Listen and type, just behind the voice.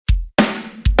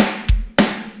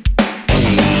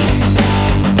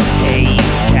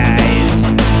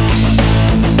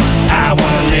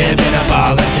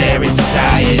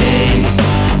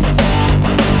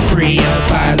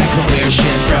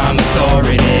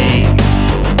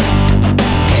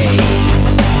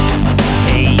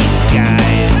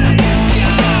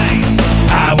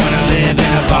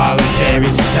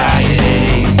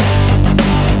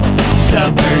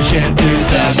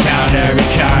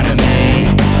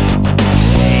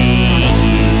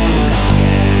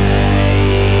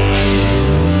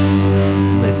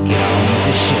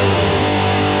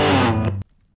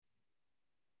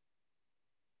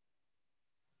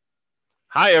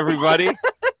Hi, everybody.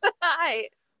 Hi.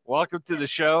 Welcome to the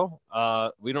show.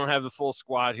 We don't have the full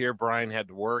squad here. Brian had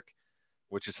to work,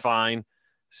 which is fine.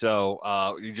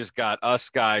 So you just got us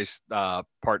guys,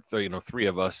 three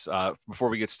of us. Before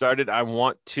we get started, I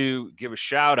want to give a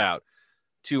shout out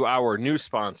to our new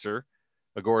sponsor,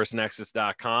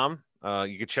 AgorisNexus.com.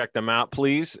 You can check them out,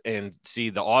 please, and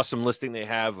see the awesome listing they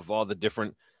have of all the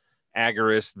different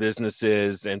agorist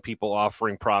businesses and people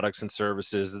offering products and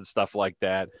services and stuff like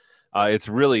that. It's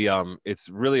really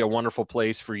a wonderful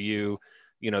place for you,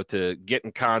 to get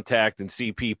in contact and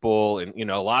see people,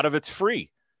 and a lot of it's free.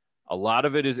 A lot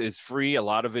of it is free. A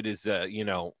lot of it is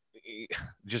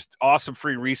just awesome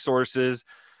free resources.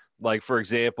 Like, for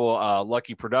example,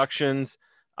 Lucky Productions,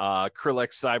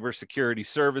 Krillex Cybersecurity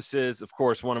Services. Of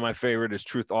course, one of my favorite is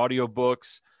Truth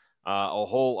Audiobooks. A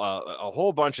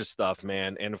whole bunch of stuff,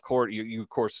 man. And of course, you of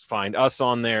course find us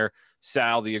on there,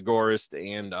 Sal the Agorist,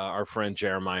 and our friend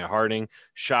Jeremiah Harding.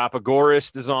 Shop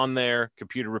Agorist is on there.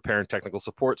 Computer repair and technical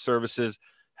support services,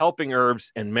 Helping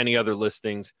Herbs, and many other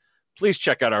listings. Please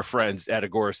check out our friends at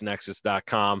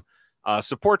AgorisNexus.com.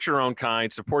 Support your own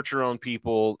kind, support your own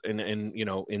people,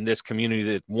 in this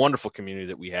community, that wonderful community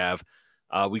that we have.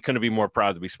 We couldn't be more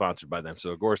proud to be sponsored by them.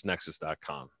 So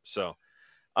AgorisNexus.com. So.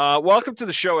 Welcome to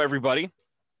the show, everybody.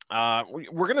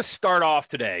 We're going to start off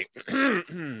today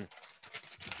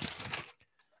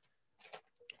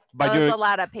by doing a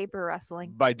lot of paper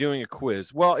wrestling. By doing a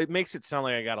quiz. Well, it makes it sound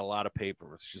like I got a lot of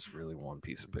paper. It's just really one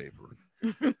piece of paper.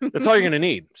 That's all you're going to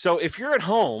need. So if you're at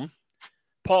home,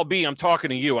 Paul B., I'm talking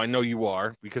to you. I know you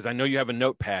are, because I know you have a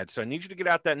notepad. So I need you to get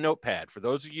out that notepad. For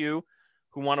those of you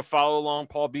who want to follow along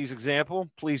Paul B.'s example,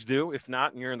 please do. If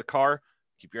not, and you're in the car,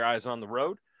 keep your eyes on the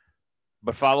road.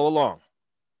 But follow along.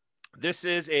 This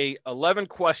is a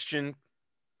 11-question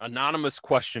anonymous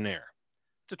questionnaire.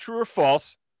 It's a true or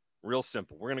false, real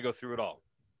simple. We're going to go through it all.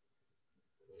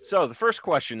 So the first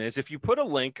question is, if you put a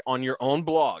link on your own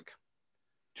blog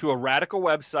to a radical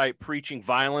website preaching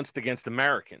violence against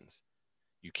Americans,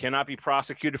 you cannot be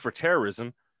prosecuted for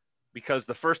terrorism because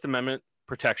the First Amendment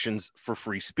protections for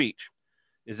free speech.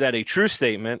 Is that a true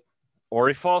statement or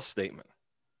a false statement?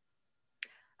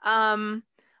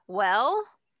 Well,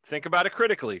 think about it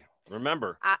critically.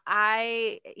 Remember,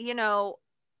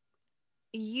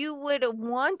 you would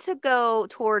want to go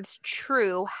towards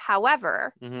true.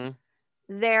 However,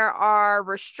 there are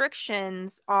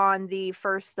restrictions on the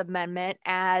First Amendment,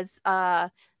 as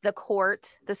the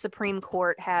Supreme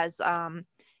Court has,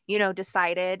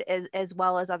 decided, as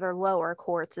well as other lower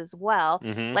courts as well.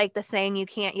 Like the saying, you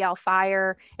can't yell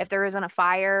fire if there isn't a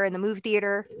fire in the movie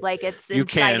theater. Like, it's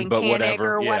inciting panic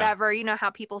or whatever. You know how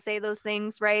people say those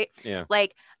things, right? Yeah.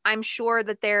 Like, I'm sure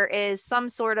that there is some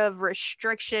sort of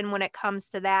restriction when it comes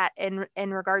to that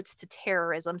in regards to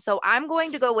terrorism. So I'm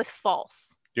going to go with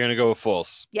false. You're going to go with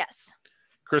false? Yes.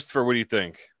 Christopher, what do you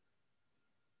think?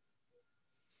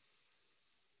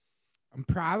 I'm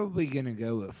probably going to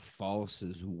go with false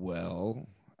as well.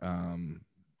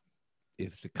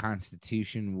 If the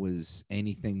Constitution was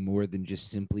anything more than just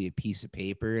simply a piece of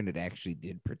paper and it actually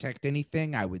did protect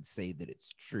anything, I would say that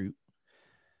it's true.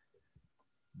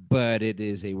 But it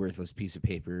is a worthless piece of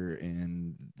paper,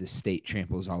 and the state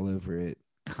tramples all over it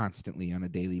constantly on a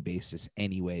daily basis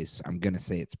anyways. I'm going to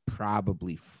say it's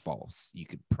probably false. You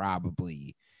could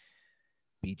probably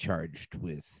be charged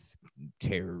with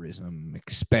terrorism,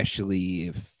 especially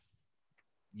if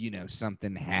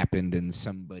something happened and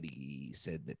somebody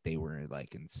said that they were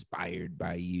like inspired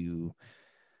by you.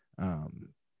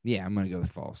 I'm gonna go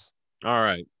with false. All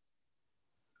right.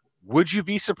 Would you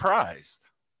be surprised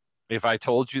if I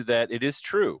told you that it is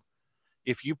true?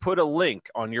 If you put a link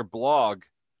on your blog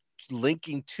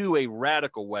linking to a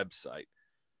radical website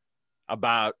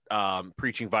about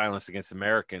preaching violence against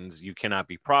Americans, you cannot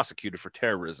be prosecuted for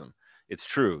terrorism. It's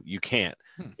true. You can't.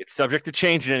 It's subject to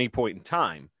change at any point in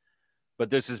time, but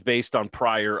this is based on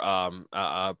prior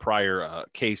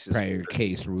cases, prior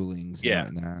case rulings. Yeah,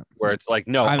 and whatnot. Where it's like,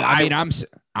 no.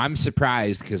 I'm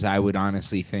surprised, because I would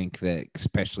honestly think that,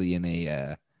 especially in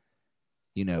a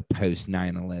post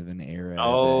 9/11 era.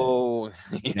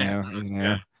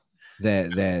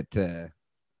 That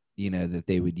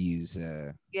they would use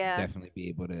definitely be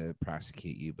able to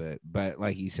prosecute you. But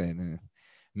like you said,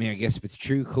 I guess if it's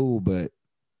true, cool, but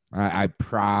I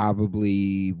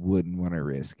probably wouldn't want to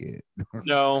risk it.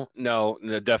 No,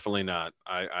 definitely not.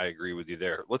 I agree with you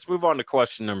there. Let's move on to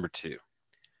question number 2.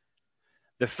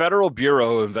 The Federal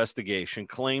Bureau of Investigation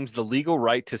claims the legal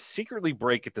right to secretly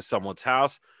break into someone's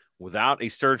house without a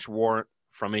search warrant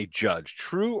from a judge.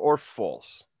 True or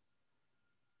false?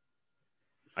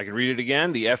 I can read it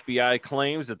again. The FBI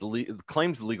claims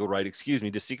the legal right,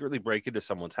 to secretly break into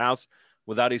someone's house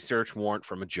without a search warrant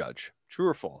from a judge. True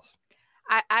or false?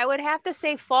 I would have to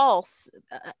say false,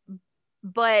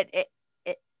 but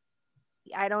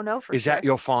I don't know for sure. Is that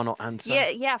your final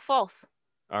answer? Yeah, false.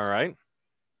 All right.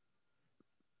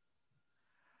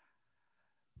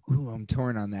 Ooh, I'm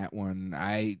torn on that one.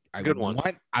 I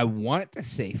want to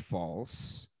say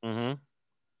false,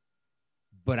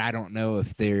 but I don't know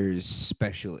if there's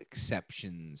special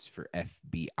exceptions for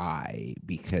FBI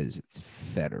because it's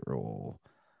federal.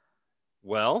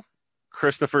 Well,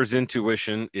 Christopher's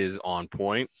intuition is on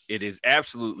point. It is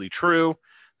absolutely true.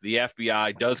 The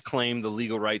FBI does claim the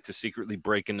legal right to secretly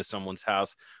break into someone's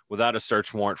house without a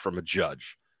search warrant from a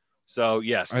judge. So,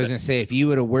 yes. I was going to say, if you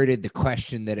would have worded the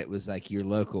question that it was like your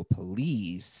local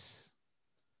police,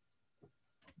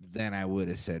 then I would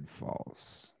have said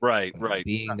false. Right.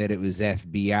 Being that it was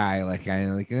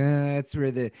FBI, that's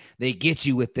where they get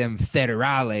you with them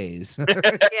federales.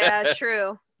 Yeah,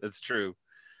 true. That's true.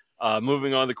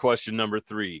 Moving on to question number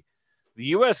 3. The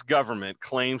U.S. government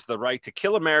claims the right to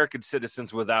kill American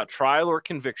citizens without trial or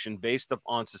conviction based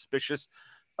upon suspicions,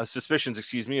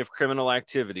 of criminal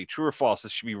activity. True or false?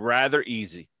 This should be rather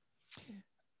easy.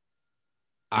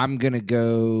 I'm going to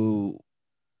go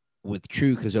with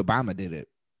true because Obama did it.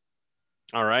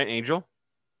 All right, Angel.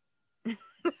 I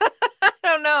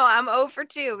don't know. I'm 0 for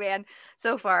 2, man,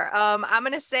 so far. I'm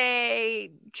going to say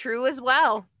true as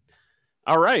well.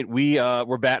 All right,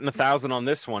 we're batting 1,000 on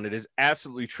this one. It is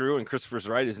absolutely true, and Christopher's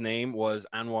right. His name was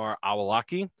Anwar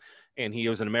al-Awlaki, and he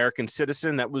was an American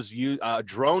citizen. That was a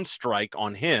drone strike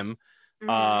on him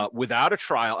without a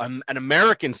trial. An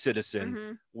American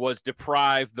citizen was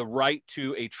deprived the right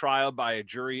to a trial by a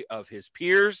jury of his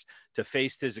peers to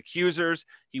face his accusers.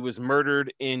 He was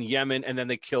murdered in Yemen, and then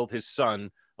they killed his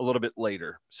son a little bit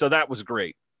later. So that was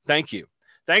great. Thank you.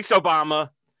 Thanks,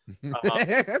 Obama.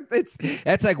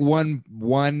 That's like one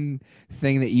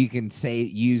thing that you can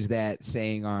use that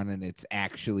saying on, and it's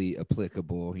actually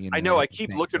applicable. I know. I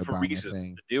keep looking for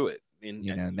reasons to do it.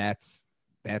 And that's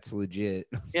legit.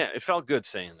 Yeah, it felt good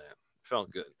saying that. It felt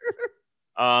good.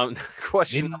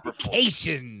 Question number 4.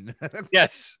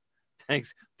 Yes.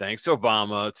 Thanks,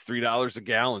 Obama. It's $3 a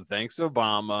gallon. Thanks,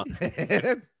 Obama.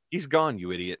 He's gone,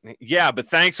 you idiot. Yeah, but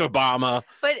thanks, Obama.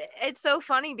 But it's so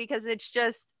funny because it's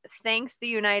just thanks the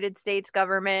United States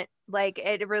government. Like,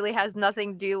 it really has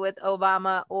nothing to do with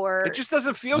Obama or... It just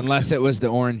doesn't feel Unless good. It was the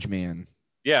Orange Man.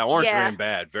 Yeah, Orange Man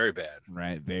bad. Very bad.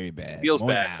 Right, very bad. Feels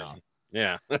bad now.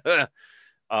 Yeah.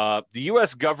 The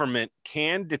U.S. government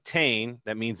can detain,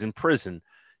 that means imprison,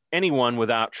 anyone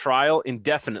without trial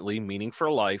indefinitely, meaning for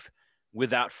life,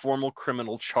 without formal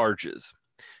criminal charges.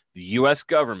 The U.S.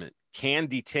 government can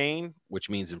detain, which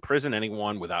means imprison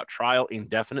anyone without trial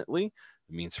indefinitely,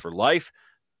 it means for life,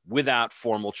 without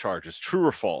formal charges. True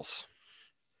or false?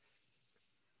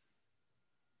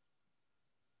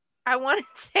 I want to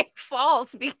say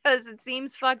false because it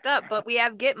seems fucked up, but we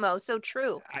have Gitmo, so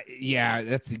true. Yeah,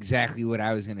 that's exactly what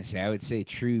I was gonna say. I would say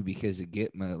true because of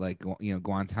Gitmo, like,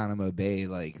 Guantanamo Bay,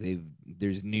 like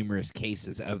there's numerous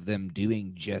cases of them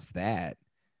doing just that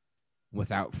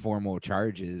without formal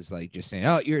charges, like just saying,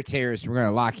 "Oh, you're a terrorist. We're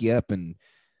gonna lock you up and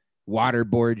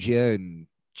waterboard you and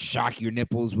shock your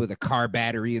nipples with a car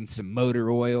battery and some motor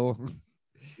oil."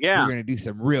 Yeah, we're gonna do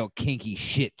some real kinky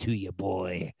shit to you,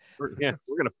 boy. We're gonna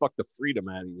fuck the freedom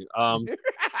out of you.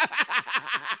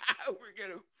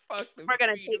 We're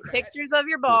gonna take pictures of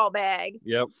your ball bag.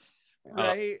 Yep.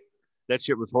 Right. That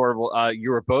shit was horrible. You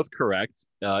were both correct.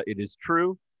 It is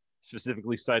true,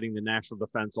 specifically citing the National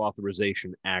Defense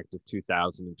Authorization Act of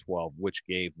 2012, which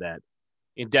gave that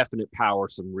indefinite power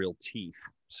some real teeth.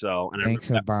 So, and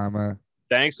thanks, Obama.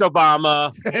 Thanks,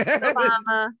 Obama.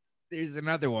 Obama. There's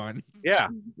another one. Yeah.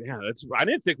 That's. I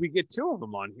didn't think we'd get 2 of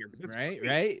them on here.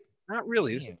 Right. Not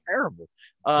really. This is terrible.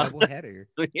 Double header.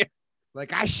 Yeah.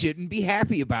 Like, I shouldn't be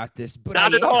happy about this, but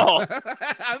not at all.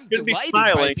 I'm delighted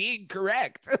by being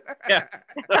correct. Yeah.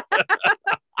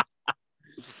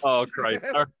 Oh, Christ.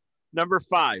 Number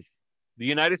 5. The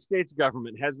United States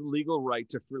government has the legal right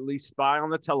to freely spy on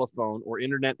the telephone or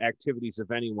internet activities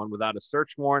of anyone without a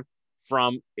search warrant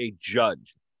from a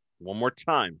judge. One more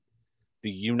time. The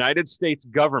United States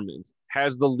government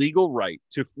has the legal right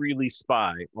to freely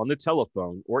spy on the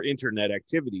telephone or internet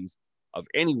activities of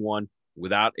anyone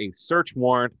without a search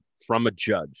warrant from a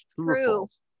judge. True or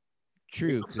false?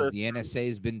 True, because the NSA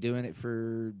has been doing it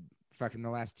for fucking the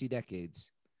last 2 decades.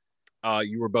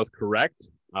 You were both correct.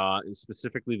 And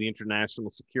specifically the international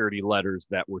security letters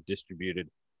that were distributed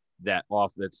that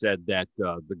said that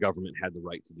the government had the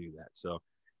right to do that. So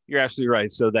you're absolutely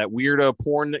right. So that weirdo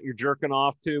porn that you're jerking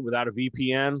off to without a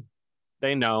VPN,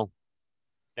 they know.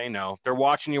 They're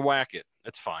watching you whack it.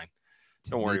 That's fine.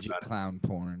 Don't worry midget about it. Clown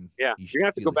porn. Yeah, you're gonna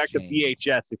have to go back to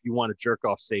VHS if you want to jerk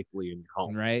off safely in your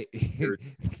home. Right?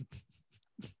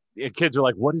 Kids are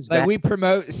like, "What is like that?" we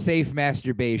promote safe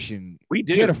masturbation. We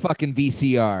do. Get a fucking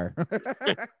VCR.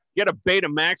 Get a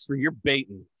Betamax for your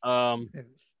baiting.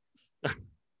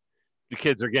 The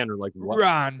kids again are like, "What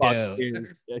Rondo.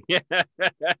 Yeah,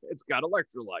 it's got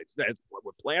electrolytes. That's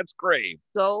what plants crave."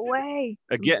 Go away.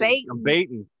 Again, I'm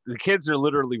baiting. The kids are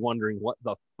literally wondering what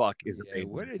the fuck is a baiting.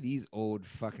 What are these old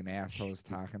fucking assholes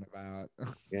talking about?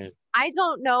 Yeah. I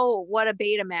don't know what a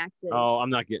Betamax is. Oh, I'm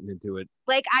not getting into it.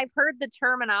 Like I've heard the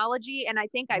terminology and I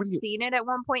think I've seen it at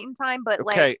one point in time, but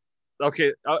okay,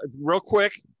 real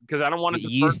quick because I don't want to. It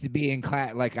used to be in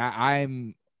class. Like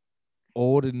I'm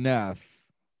old enough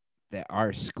that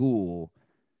our school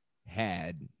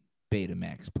had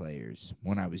Betamax players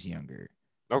when I was younger.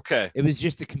 Okay. It was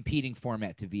just a competing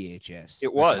format to VHS.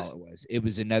 It was. That's all it was. It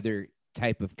was another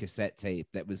type of cassette tape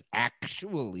that was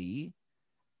actually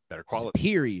better quality,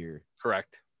 superior,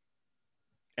 correct,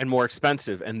 and more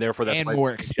expensive, and therefore that's why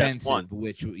more expensive.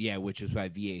 Which was why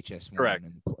VHS won. Correct.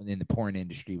 And then the porn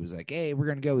industry was like, "Hey, we're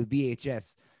gonna go with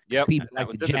VHS." Yep. People like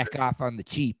to jack off on the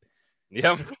cheap.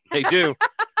 Yep, they do.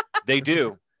 They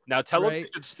do. Now,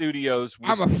 television studios.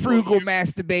 I'm a frugal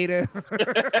masturbator.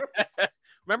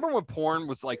 Remember when porn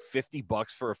was like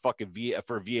 $50 for a fucking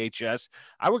VHS?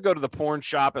 I would go to the porn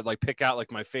shop and like pick out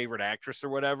like my favorite actress or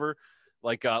whatever,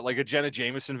 like a Jenna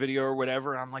Jameson video or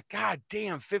whatever. And I'm like, God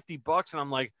damn, $50. And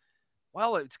I'm like,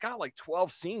 well, it's got like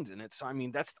 12 scenes in it. So I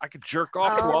mean, I could jerk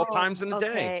off 12 times in a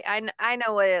day. I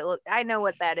know what it look. I know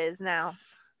what that is now.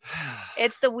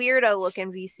 It's the weirdo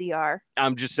looking VCR.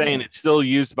 I'm just saying it's still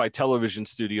used by television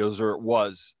studios, or it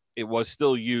was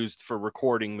still used for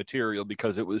recording material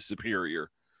because it was superior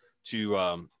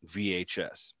to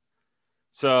VHS.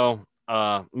 So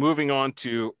moving on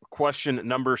to question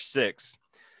number 6.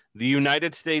 The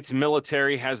United States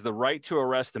military has the right to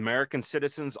arrest American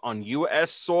citizens on U.S.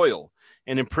 soil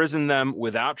and imprison them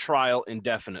without trial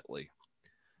indefinitely.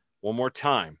 One more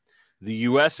time. The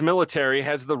U.S. military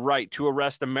has the right to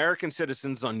arrest American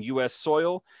citizens on U.S.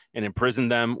 soil and imprison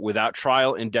them without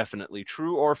trial indefinitely.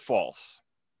 True or false?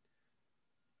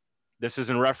 This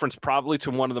is in reference probably to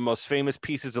one of the most famous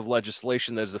pieces of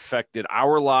legislation that has affected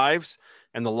our lives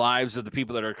and the lives of the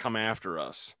people that are come after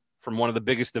us from one of the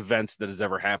biggest events that has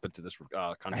ever happened to this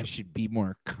country. I should be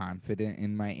more confident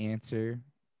in my answer.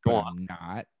 Go on. I'm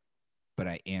not, but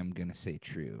I am going to say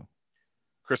true.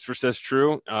 Christopher says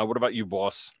true. What about you,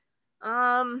 boss?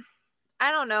 I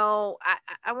don't know.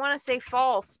 I want to say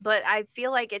false, but I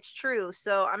feel like it's true.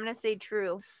 So I'm going to say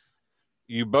true.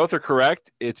 You both are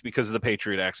correct. It's because of the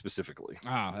Patriot Act specifically.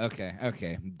 Oh, okay.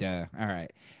 Okay. Duh. All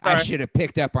right. I should have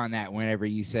picked up on that whenever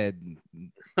you said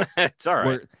it's all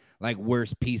right.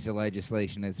 Worst piece of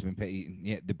legislation that's been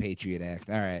the Patriot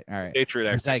Act. All right. All right.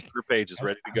 Patriot Act, like 3 pages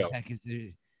ready to go. Like,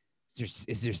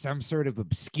 is there some sort of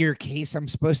obscure case I'm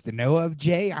supposed to know of,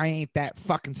 Jay? I ain't that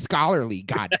fucking scholarly,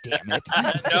 god damn it.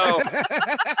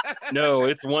 No,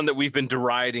 it's one that we've been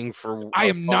deriding for. I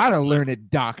am not a learned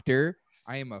doctor.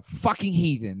 I am a fucking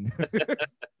heathen.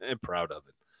 I'm proud of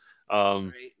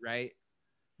it. Right.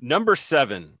 Number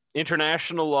 7,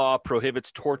 international law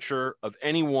prohibits torture of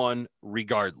anyone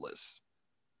regardless.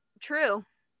 True.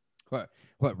 What?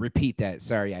 Repeat that.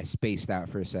 Sorry, I spaced out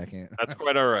for a second. That's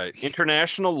quite all right.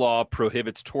 International law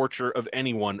prohibits torture of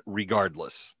anyone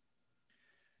regardless.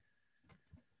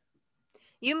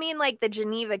 You mean like the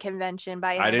Geneva Convention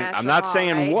by international I'm not law,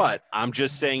 saying right? What. I'm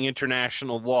just saying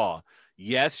international law.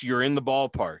 Yes, you're in the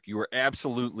ballpark. You are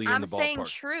absolutely in the ballpark. I'm saying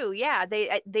true. Yeah,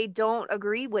 they don't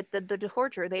agree with the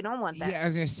torture. They don't want that. Yeah, I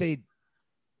was gonna say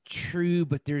true,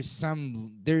 but there's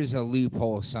a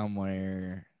loophole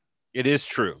somewhere. It is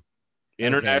true.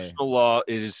 International law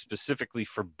is specifically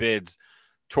forbids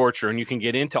torture, and you can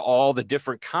get into all the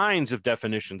different kinds of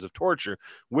definitions of torture,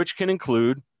 which can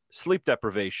include sleep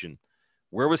deprivation.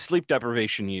 Where was sleep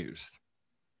deprivation used?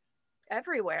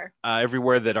 Everywhere.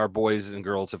 Everywhere that our boys and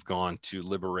girls have gone to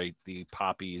liberate the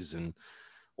poppies and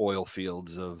oil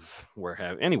fields of where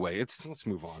have. Anyway, let's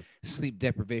move on. Sleep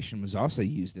deprivation was also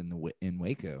used in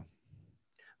Waco.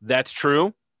 That's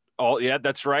true.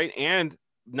 That's right. And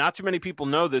not too many people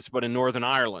know this, but in Northern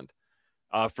Ireland,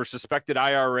 for suspected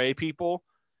IRA people,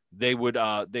 they would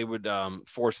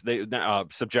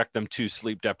subject them to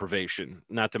sleep deprivation,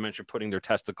 not to mention putting their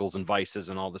testicles in vices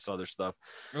and all this other stuff.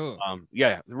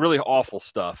 Really awful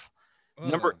stuff.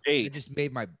 Number 8. It just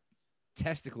made my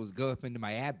testicles go up into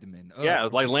my abdomen.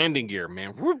 Like landing gear,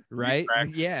 man. Right?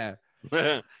 Yeah.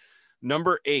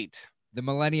 Number 8. The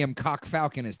Millennium Cock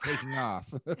Falcon is taking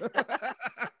off.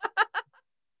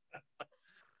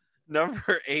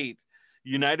 Number 8.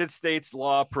 United States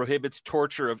law prohibits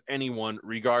torture of anyone,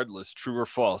 regardless. True or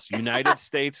false? United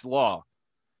States law.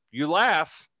 You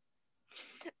laugh.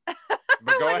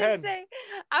 But go ahead.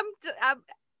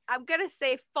 I'm gonna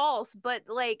say false, but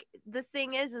like the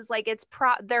thing is like it's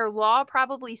their law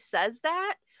probably says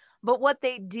that, but what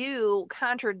they do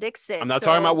contradicts it. I'm not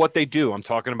talking about what they do. I'm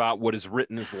talking about what is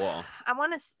written as law. I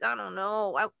don't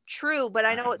know. True, but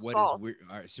I know it's false.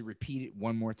 All right, so repeat it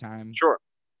one more time. Sure.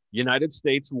 United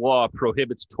States law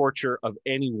prohibits torture of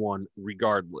anyone,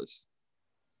 regardless.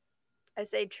 I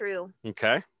say true.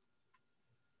 Okay.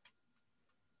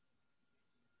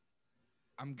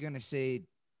 I'm gonna say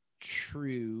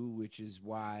true, which is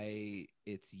why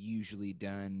it's usually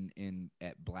done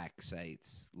at black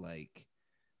sites like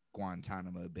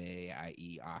Guantanamo Bay,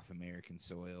 i.e., off American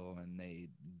soil, and they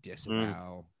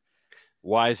disavow.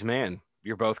 Wise man.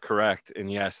 You're both correct.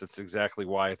 And yes, that's exactly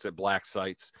why it's at black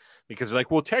sites. Because they're like,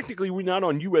 well, technically we're not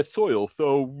on U.S. soil,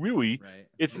 so really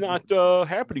it's not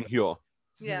happening here.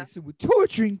 Yeah. So we're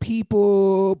torturing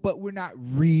people, but we're not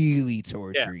really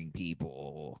torturing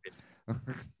people.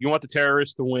 You want the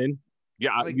terrorists to win?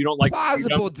 Yeah, you don't like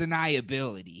plausible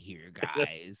deniability here,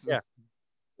 guys.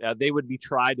 Yeah, they would be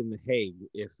tried in The Hague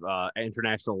if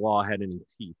international law had any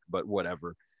teeth, but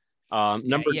whatever.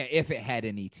 If it had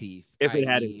any teeth. If it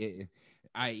had any.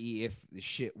 I.e., if the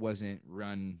shit wasn't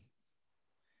run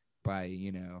by,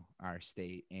 our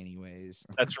state anyways.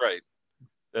 That's right.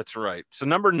 That's right. So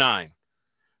number 9,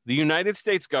 the United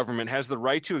States government has the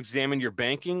right to examine your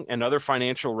banking and other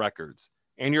financial records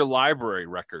and your library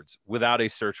records without a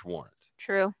search warrant.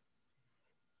 True.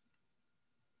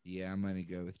 Yeah, I'm going to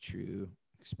go with true,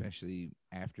 especially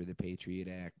after the Patriot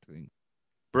Act thing.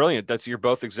 Brilliant. You're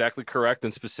both exactly correct.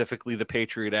 And specifically, the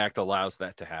Patriot Act allows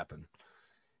that to happen.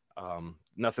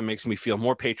 Nothing makes me feel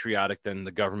more patriotic than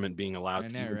the government being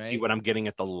allowed to see what I'm getting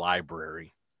at the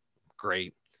library.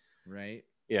 Great. Right.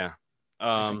 Yeah.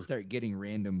 I should start getting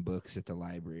random books at the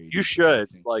library. You should,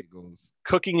 like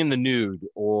Cooking in the Nude,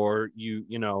 or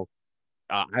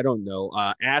I don't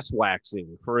know, ass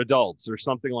waxing for adults or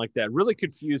something like that. Really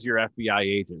confuse your FBI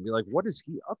agent. Be like, what is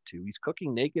he up to? He's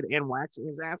cooking naked and waxing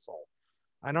his asshole.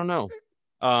 I don't know.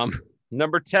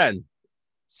 Number 10,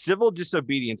 civil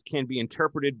disobedience can be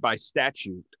interpreted by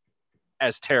statute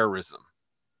as terrorism.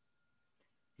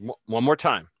 One more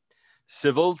time.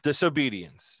 Civil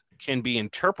disobedience can be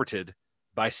interpreted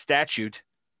by statute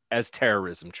as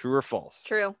terrorism. True or false?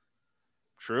 True.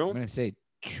 True? I'm going to say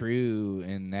true,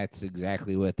 and that's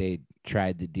exactly what they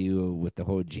tried to do with the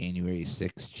whole January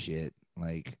 6th shit.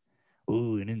 Like,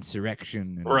 an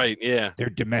insurrection. Right, yeah. They're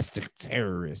domestic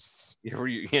terrorists.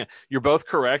 Yeah, you're both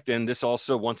correct, and this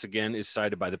also, once again, is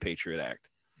cited by the Patriot Act.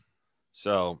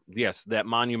 So, yes, that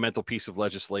monumental piece of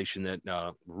legislation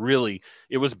that really,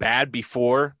 it was bad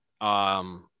before.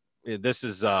 This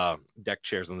is deck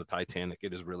chairs on the Titanic.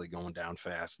 It is really going down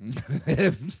fast.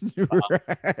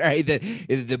 Right.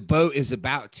 The boat is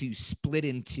about to split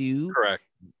in two. Correct.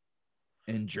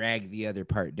 And drag the other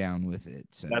part down with it.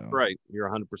 So that's right. You're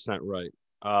 100% right.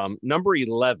 Number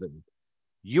 11,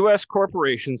 U.S.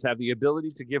 corporations have the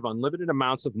ability to give unlimited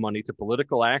amounts of money to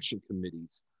political action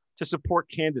committees to support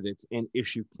candidates and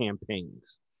issue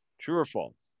campaigns. True or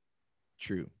false?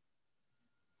 True.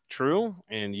 True.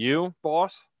 And you,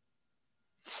 boss?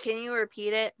 Can you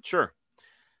repeat it? Sure.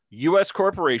 U.S.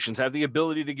 corporations have the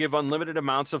ability to give unlimited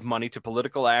amounts of money to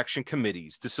political action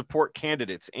committees to support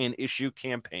candidates and issue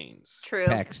campaigns. True.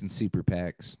 PACs and super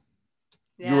PACs.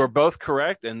 Yeah. You are both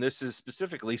correct, and this is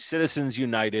specifically Citizens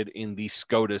United in the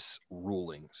SCOTUS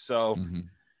ruling. So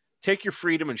take your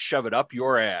freedom and shove it up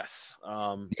your ass.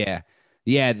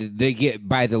 Yeah, they get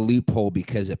by the loophole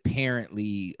because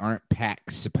apparently aren't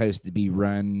PACs supposed to be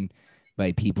run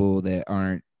by people that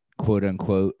aren't quote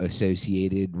unquote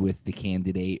associated with the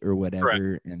candidate or whatever.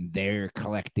 Correct. And they're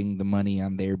collecting the money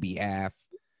on their behalf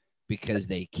because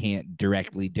they can't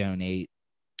directly donate.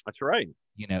 That's right.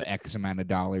 X amount of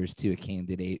dollars to a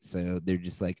candidate. So they're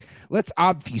just like, let's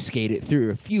obfuscate it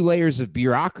through a few layers of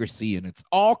bureaucracy and it's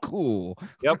all cool.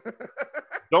 Yep.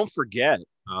 Don't forget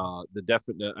I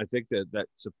think that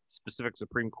specific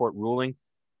Supreme Court ruling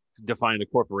defined a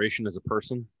corporation as a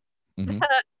person. Mm-hmm.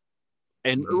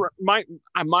 And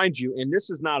mind you, and this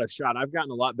is not a shot. I've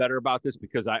gotten a lot better about this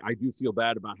because I do feel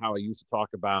bad about how I used to talk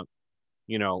about,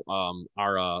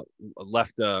 our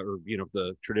left or,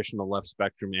 the traditional left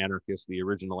spectrum anarchists, the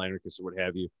original anarchists or what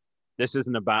have you. This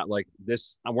isn't about like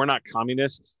this. We're not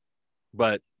communists,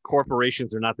 but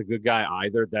corporations are not the good guy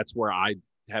either. That's where I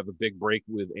have a big break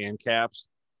with ANCAPs.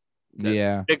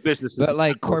 Yeah. Big business. But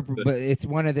like corporate, but it's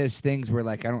one of those things where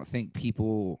like, I don't think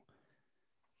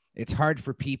it's hard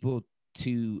for people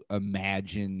to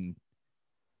imagine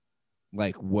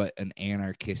like what an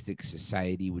anarchistic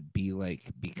society would be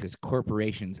like, because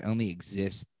corporations only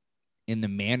exist in the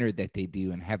manner that they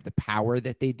do and have the power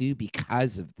that they do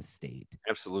because of the state.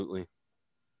 Absolutely.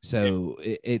 So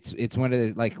it's one of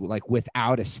the like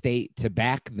without a state to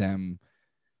back them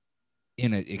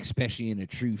especially in a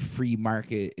true free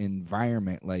market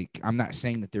environment. Like, I'm not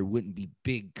saying that there wouldn't be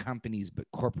big companies, but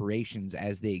corporations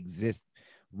as they exist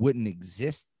wouldn't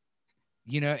exist.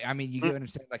 You know, I mean, you get what I'm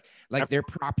saying? Like they're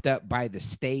propped up by the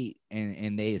state,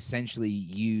 and they essentially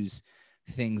use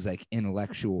things like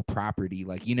intellectual property.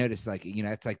 Like, you notice, like, you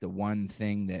know, it's like the one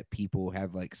thing that people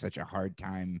have like such a hard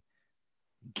time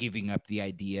giving up the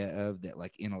idea of, that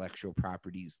like intellectual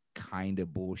property is kind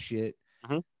of bullshit.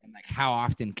 And like, how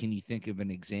often can you think of an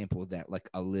example that like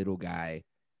a little guy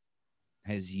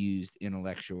has used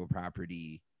intellectual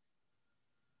property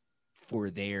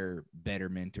for their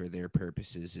betterment or their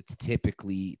purposes? It's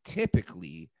typically,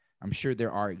 I'm sure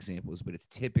there are examples, but it's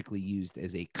typically used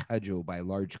as a cudgel by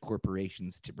large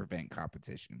corporations to prevent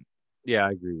competition. Yeah,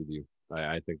 I agree with you.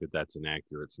 I think that that's an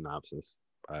accurate synopsis.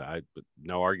 But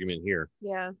no argument here.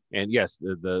 Yeah. And yes,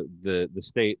 the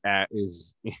state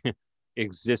is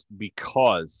exists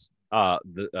because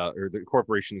the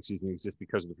corporation, exists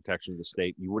because of the protection of the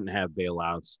state. You wouldn't have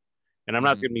bailouts. And I'm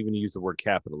not going to even use the word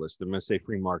capitalist. I'm going to say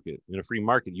free market. In a free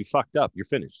market, you fucked up. You're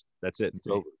finished. That's it. It's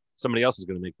over. Somebody else is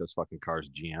going to make those fucking cars.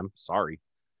 GM. Sorry.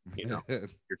 You know, you're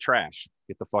trash.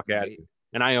 Get the fuck out of here.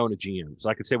 And I own a GM, so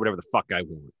I can say whatever the fuck I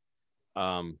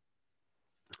want.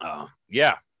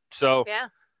 Yeah. So Yeah.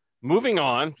 Moving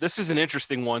on. This is an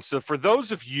interesting one. So for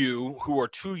those of you who are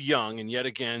too young, and yet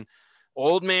again,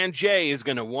 Old Man Jay is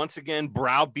going to once again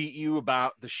browbeat you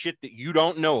about the shit that you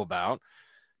don't know about.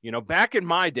 You know, back in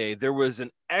my day, there was an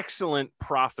excellent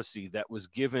prophecy that was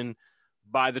given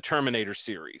by the Terminator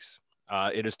series.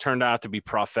 It has turned out to be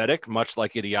prophetic, much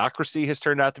like Idiocracy has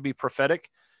turned out to be prophetic.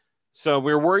 So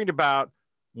we're worried about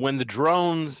when the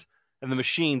drones and the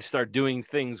machines start doing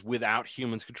things without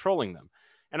humans controlling them.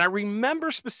 And I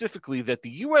remember specifically that the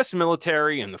U.S.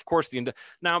 military and, of course,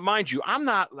 now, mind you, I'm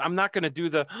not going to do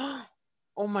the,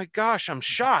 oh my gosh, I'm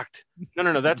shocked.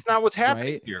 No. That's not what's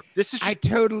happening here. This is I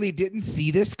totally didn't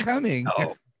see this coming.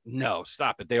 No,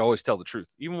 stop it. They always tell the truth,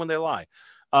 even when they lie.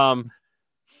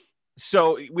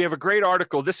 So we have a great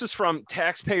article. This is from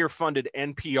taxpayer-funded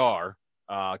NPR,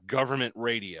 government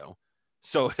radio.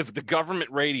 So if the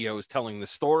government radio is telling the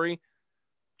story,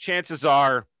 chances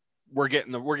are we're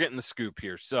getting the scoop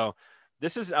here. So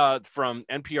this is from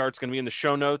NPR. It's going to be in the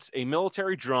show notes. A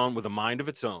military drone with a mind of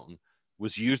its own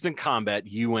was used in combat,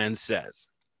 UN says.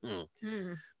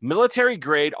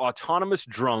 Military-grade autonomous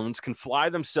drones can fly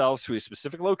themselves to a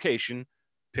specific location,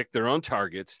 pick their own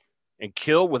targets, and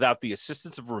kill without the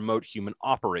assistance of a remote human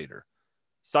operator.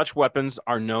 Such weapons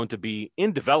are known to be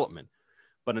in development,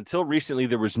 but until recently,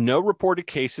 there was no reported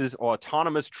cases of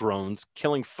autonomous drones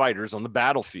killing fighters on the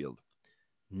battlefield.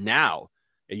 Now,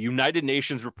 a United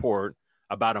Nations report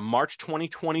about a March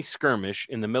 2020 skirmish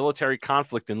in the military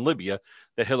conflict in Libya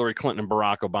that Hillary Clinton and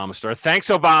Barack Obama started. Thanks,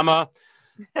 Obama.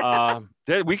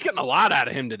 We're getting a lot out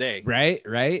of him today. Right.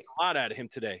 A lot out of him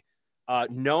today.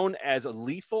 Known as a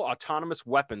Lethal Autonomous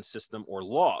Weapons System, or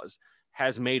LAWS,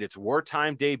 has made its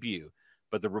wartime debut,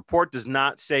 but the report does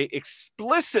not say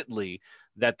explicitly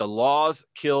that the LAWS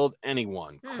killed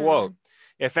anyone. Quote,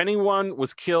 if anyone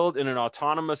was killed in an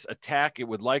autonomous attack, it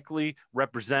would likely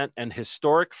represent an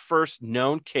historic first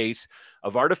known case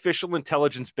of artificial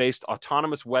intelligence-based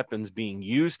autonomous weapons being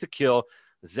used to kill,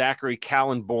 Zachary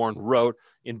Kallenborn wrote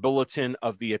in Bulletin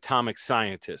of the Atomic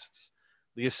Scientists.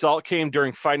 The assault came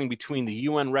during fighting between the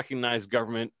UN-recognized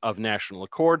government of National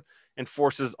Accord and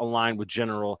forces aligned with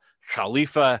General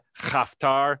Khalifa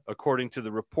Haftar, according to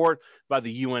the report by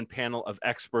the UN panel of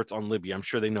experts on Libya. I'm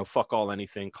sure they know fuck all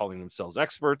anything, calling themselves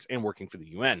experts and working for the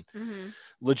UN.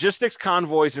 Logistics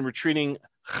convoys and retreating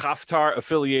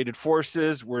Haftar-affiliated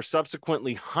forces were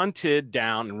subsequently hunted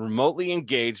down and remotely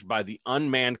engaged by the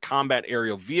unmanned combat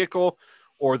aerial vehicle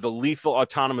or the lethal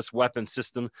autonomous weapon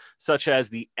system, such as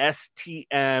the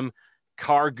STM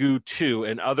Kargu-2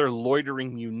 and other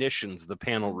loitering munitions, the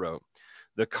panel wrote.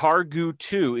 The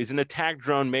Kargu-2 is an attack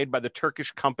drone made by the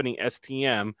Turkish company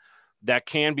STM that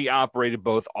can be operated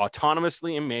both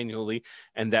autonomously and manually,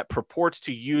 and that purports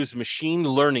to use machine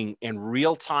learning and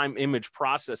real-time image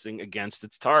processing against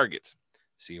its targets.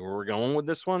 See where we're going with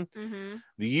this one?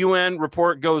 The UN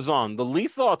report goes on. The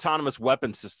lethal autonomous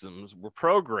weapon systems were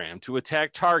programmed to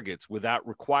attack targets without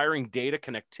requiring data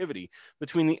connectivity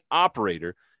between the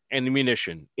operator and the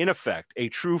munition. In effect, a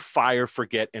true fire,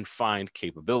 forget, and find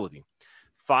capability.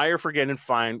 Fire, forget, and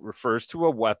find refers to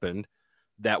a weapon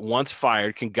that once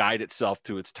fired can guide itself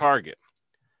to its target.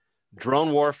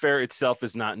 Drone warfare itself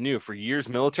is not new. For years,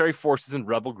 military forces and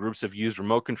rebel groups have used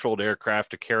remote-controlled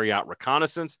aircraft to carry out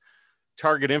reconnaissance,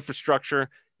 target infrastructure,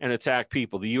 and attack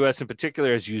people. The U.S. in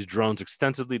particular has used drones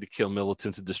extensively to kill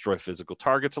militants and destroy physical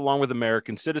targets, along with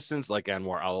American citizens like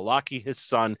Anwar al-Awlaki, his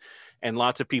son, and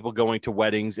lots of people going to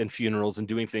weddings and funerals and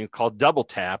doing things called double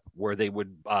tap, where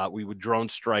we would drone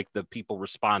strike the people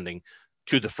responding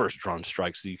to the first drone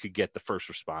strike so you could get the first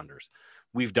responders.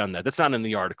 We've done that. That's not in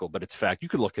the article, but it's fact. You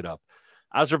could look it up.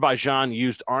 Azerbaijan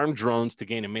used armed drones to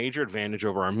gain a major advantage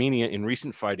over Armenia in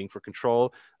recent fighting for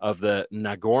control of the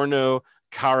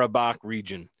Nagorno-Karabakh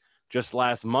region. Just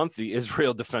last month, the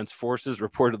Israel Defense Forces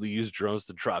reportedly used drones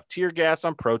to drop tear gas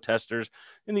on protesters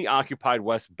in the occupied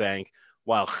West Bank,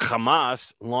 while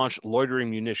Hamas launched loitering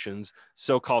munitions,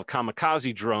 so-called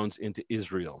kamikaze drones, into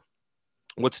Israel.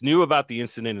 What's new about the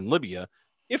incident in Libya,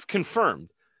 if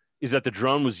confirmed, is that the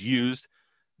drone used,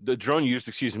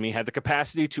 had the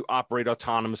capacity to operate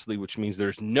autonomously, which means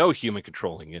there's no human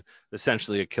controlling it,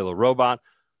 essentially a killer robot,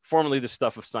 formerly the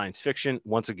stuff of science fiction.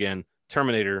 Once again,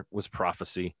 Terminator was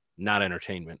prophecy, not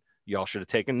entertainment. Y'all should have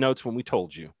taken notes when we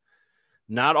told you.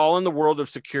 Not all in the world of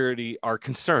security are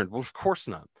concerned. Well, of course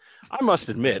not. I must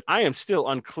admit, I am still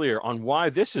unclear on why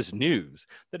this is news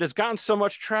that has gotten so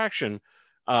much traction.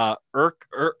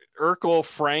 Urkel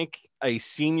Frank, a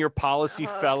senior policy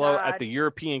fellow at the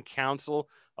European Council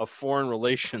of Foreign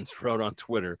Relations, wrote on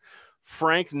Twitter.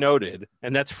 Frank noted,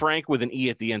 and that's Frank with an E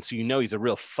at the end, so you know he's a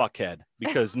real fuckhead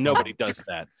because nobody does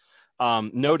that.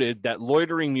 Noted that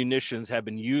loitering munitions have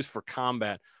been used for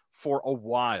combat for a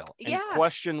while and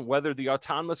questioned whether the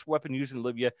autonomous weapon used in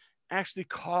Libya actually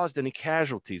caused any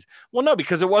casualties. Well, no,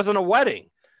 because it wasn't a wedding.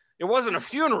 It wasn't a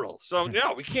funeral. So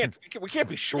no, we can't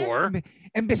be sure.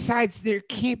 And besides, there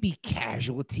can't be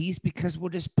casualties because we'll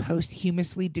just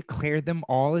posthumously declare them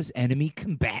all as enemy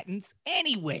combatants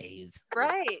anyways.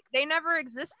 Right. They never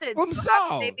existed. So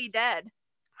how could they be dead?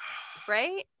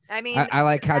 Right? I mean, I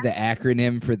like how the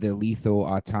acronym for the lethal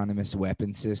autonomous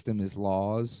weapon system is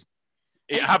LAWS.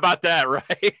 Yeah, how about that,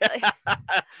 right?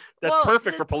 That's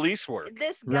perfect for police work.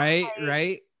 This guy,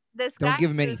 right. This Don't guy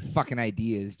give him any fucking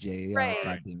ideas, Jay. Right. Oh,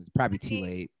 goddamn, it's probably too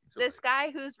late. This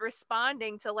guy who's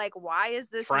responding to like, why is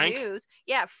this Frank? News?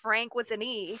 Yeah, Frank with an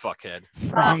E. Fuckhead.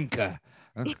 Franca.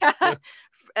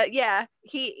 Yeah,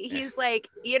 he's like,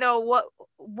 you know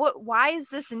why is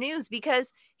this news?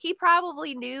 Because he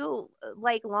probably knew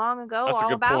like long ago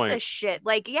all about this shit.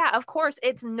 Like, yeah, of course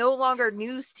it's no longer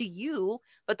news to you,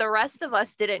 but the rest of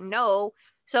us didn't know.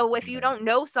 So if you don't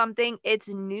know something, it's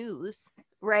news,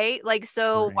 right? Like,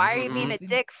 so why are you being a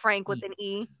dick, Frank with an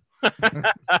E?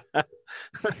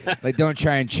 Like, don't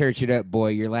try and church it up, boy.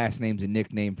 Your last name's a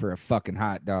nickname for a fucking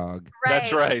hot dog. Right.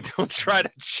 That's right. Don't try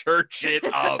to church it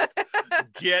up.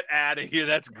 Get out of here.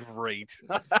 That's great.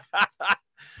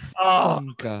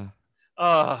 Okay.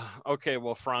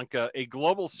 Well, Franca, a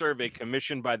global survey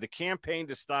commissioned by the Campaign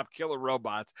to Stop Killer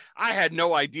Robots. I had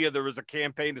no idea there was a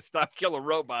campaign to stop killer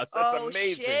robots. That's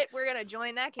amazing. Shit. We're going to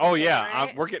join that campaign. Oh, yeah.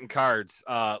 Right? We're getting cards.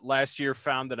 Last year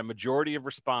found that a majority of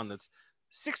respondents,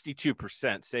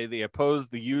 62%, say they oppose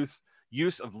the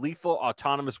use of lethal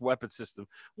autonomous weapon system.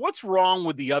 What's wrong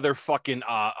with the other fucking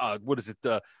what is it,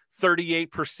 the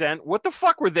 38%? What the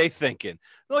fuck were they thinking?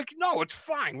 They're like, no, it's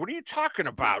fine. What are you talking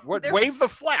about? What? Wave the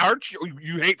flag. Aren't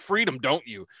you hate freedom, don't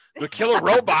you? The killer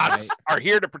robots are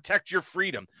here to protect your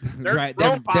freedom. Right,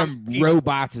 them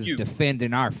robots is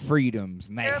defending our freedoms,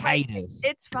 and they hate us.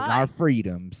 It's fine. Our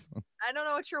freedoms. I don't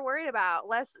know what you're worried about.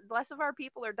 Less of our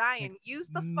people are dying. Use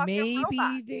the fucking Maybe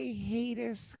robot. they hate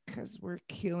us because we're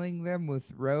killing them with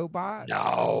robots.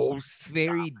 No, it's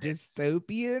very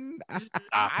dystopian.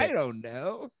 I don't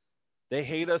know. They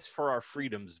hate us for our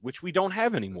freedoms, which we don't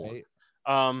have anymore.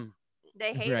 Right.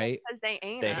 They hate us because they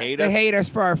ain't. They hate us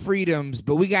for our freedoms,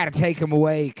 but we got to take them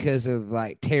away because of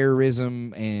like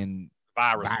terrorism and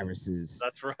viruses.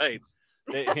 That's right.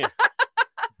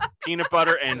 Peanut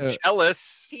butter and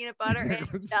jealous. Peanut butter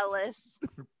and jealous.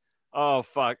 Oh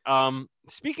fuck.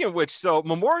 Speaking of which, so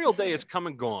Memorial Day is come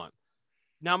and gone.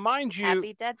 Now, mind you,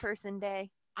 Happy Dead Person Day.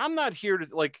 I'm not here to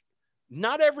like.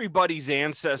 Not everybody's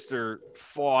ancestor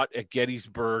fought at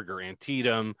Gettysburg or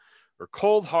Antietam or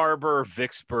Cold Harbor or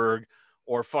Vicksburg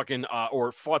or fucking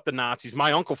or fought the Nazis.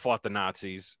 My uncle fought the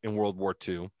Nazis in World War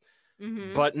II.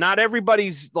 Mm-hmm. But not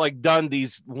everybody's like done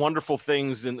these wonderful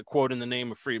things in the quote in the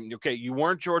name of freedom. Okay, you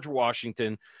weren't George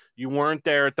Washington. You weren't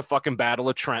there at the fucking Battle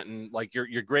of Trenton. Like your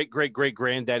great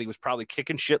granddaddy was probably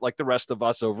kicking shit like the rest of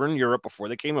us over in Europe before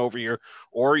they came over here,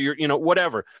 or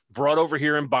whatever, brought over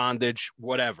here in bondage,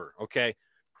 whatever. Okay,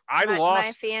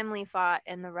 my family fought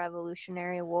in the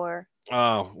Revolutionary War.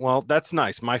 Oh, well, that's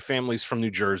nice. My family's from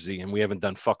New Jersey, and we haven't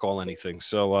done fuck all anything.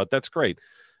 So that's great.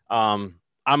 I'm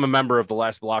a member of the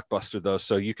last Blockbuster, though,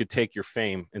 so you could take your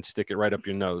fame and stick it right up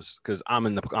your nose because I'm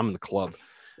in the club.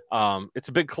 It's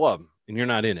a big club, and you're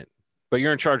not in it, but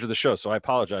you're in charge of the show. So I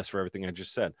apologize for everything I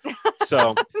just said.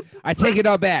 So I take it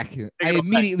all back. I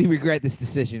immediately regret this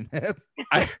decision.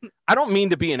 I don't mean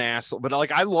to be an asshole, but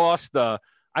like I logged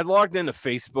into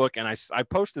Facebook and I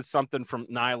posted something from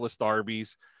Nihilist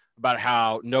Arby's about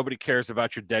how nobody cares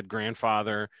about your dead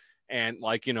grandfather and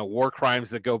like, you know, war crimes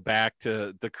that go back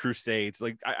to the Crusades.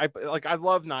 Like I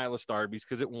love Nihilist Arby's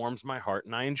because it warms my heart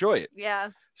and I enjoy it.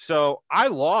 Yeah. So I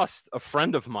lost a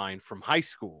friend of mine from high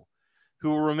school who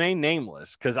will remain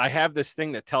nameless because I have this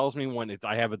thing that tells me when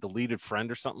I have a deleted friend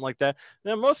or something like that.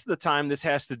 Now, most of the time, this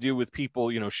has to do with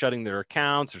people, you know, shutting their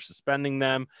accounts or suspending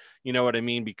them. You know what I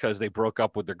mean? Because they broke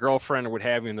up with their girlfriend or what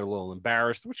have you, and they're a little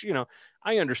embarrassed, which, you know,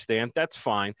 I understand. That's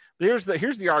fine. But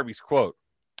here's the Arby's quote.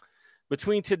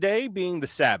 Between today being the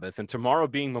Sabbath and tomorrow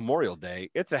being Memorial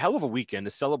Day, it's a hell of a weekend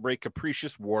to celebrate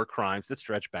capricious war crimes that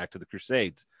stretch back to the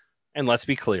Crusades. And let's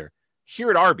be clear,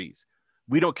 here at Arby's,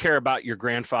 we don't care about your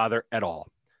grandfather at all.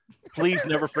 Please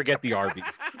never forget the Arby's.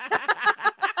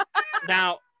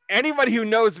 Now, anybody who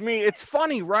knows me, it's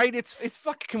funny, right? It's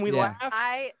fucking. Can we laugh?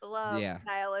 I love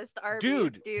Nihilist Arby's,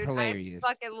 dude. It's hilarious. I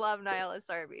fucking love Nihilist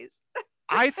Arby's.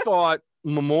 I thought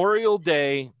Memorial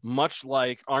Day, much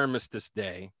like Armistice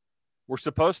Day, were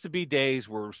supposed to be days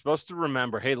where we're supposed to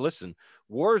remember, hey, listen,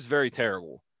 war is very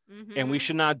terrible. And we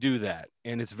should not do that.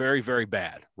 And it's very, very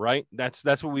bad, right? That's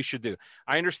what we should do.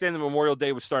 I understand the Memorial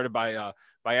Day was started by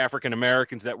African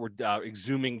Americans that were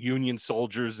exhuming Union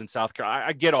soldiers in South Carolina.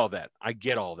 I get all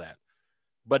that.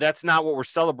 But that's not what we're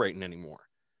celebrating anymore.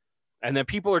 And then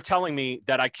people are telling me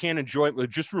that I can't enjoy it.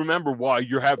 Just remember why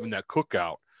you're having that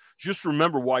cookout. Just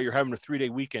remember why you're having a 3-day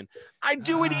weekend. I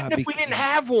do it even if we didn't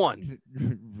have one.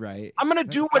 Right. I'm going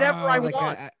to do whatever I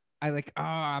want.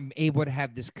 I'm able to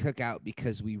have this cookout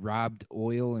because we robbed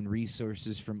oil and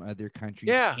resources from other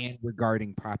countries and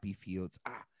regarding poppy fields.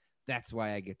 That's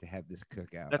why I get to have this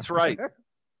cookout. That's right.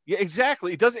 Yeah,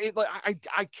 exactly. It doesn't.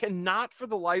 I cannot for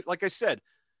the life. Like I said,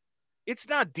 it's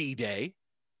not D-Day.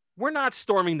 We're not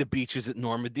storming the beaches at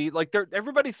Normandy. Like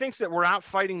everybody thinks that we're out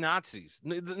fighting Nazis.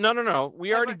 No.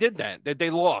 We already did that. That they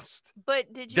lost.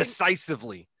 But did you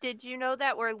decisively? Did you know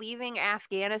that we're leaving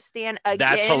Afghanistan again?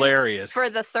 That's hilarious. For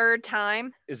the third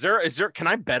time. Is there? Can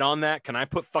I bet on that? Can I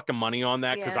put fucking money on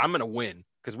that? Because I'm gonna win.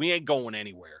 Because we ain't going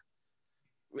anywhere.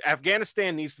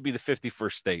 Afghanistan needs to be the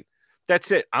 51st state. That's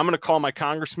it. I'm gonna call my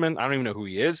congressman. I don't even know who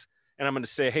he is, and I'm gonna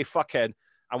say, hey, fuckhead,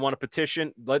 I want a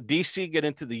petition. Let DC get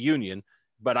into the union.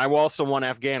 But I also want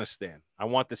Afghanistan. I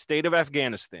want the state of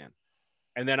Afghanistan.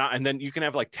 And then you can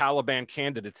have like Taliban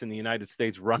candidates in the United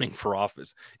States running for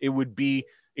office. It would be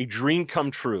a dream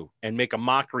come true and make a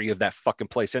mockery of that fucking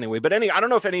place anyway. But I don't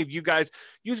know if any of you guys,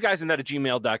 use guys in that at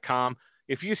gmail.com.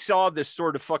 If you saw this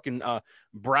sort of fucking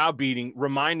browbeating,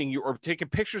 reminding you or taking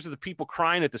pictures of the people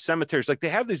crying at the cemeteries, like they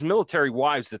have these military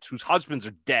wives whose husbands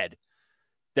are dead,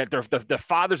 that the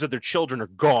fathers of their children are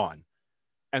gone.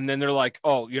 And then they're like,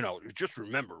 oh, you know, just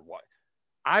remember what.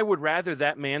 I would rather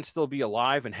that man still be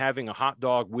alive and having a hot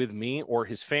dog with me or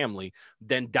his family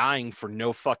than dying for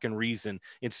no fucking reason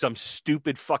in some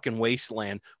stupid fucking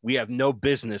wasteland we have no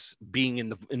business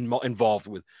being involved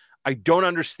with. I don't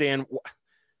understand.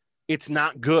 It's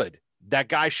not good. That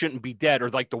guy shouldn't be dead. Or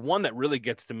like the one that really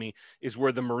gets to me is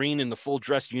where the Marine in the full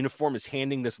dress uniform is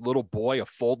handing this little boy a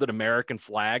folded American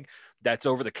flag that's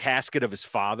over the casket of his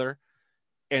father.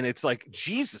 And it's like,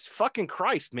 Jesus fucking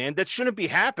Christ, man, that shouldn't be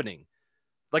happening.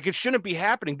 Like, it shouldn't be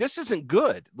happening. This isn't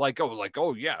good. Like,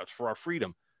 oh, yeah, it's for our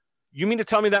freedom. You mean to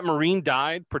tell me that Marine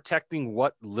died protecting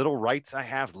what little rights I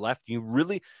have left? You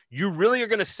really are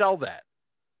going to sell that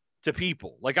to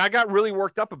people? Like, I got really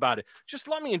worked up about it. Just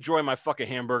let me enjoy my fucking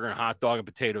hamburger and hot dog and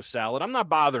potato salad. I'm not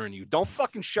bothering you. Don't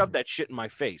fucking shove that shit in my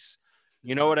face.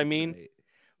 You know what I mean? Right.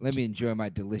 Let me enjoy my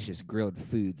delicious grilled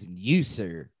foods, and you,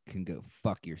 sir, can go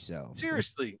fuck yourself.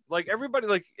 Seriously, like everybody,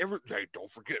 hey,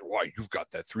 don't forget why you've got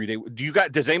that 3-day.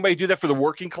 Does anybody do that for the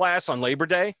working class on Labor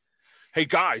Day? Hey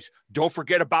guys, don't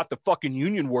forget about the fucking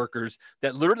union workers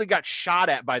that literally got shot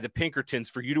at by the Pinkertons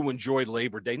for you to enjoy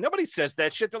Labor Day. Nobody says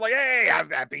that shit. They're like, hey,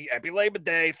 happy Labor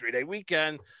Day, 3-day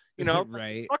weekend. You know,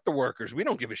 right? Fuck the workers. We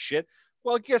don't give a shit.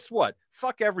 Well, guess what?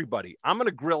 Fuck everybody. I'm going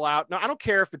to grill out. No, I don't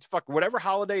care if it's whatever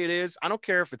holiday it is. I don't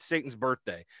care if it's Satan's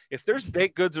birthday. If there's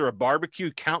baked goods or a barbecue,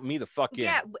 count me the fuck in.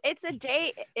 Yeah, it's a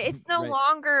day. It's no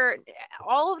longer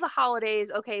all of the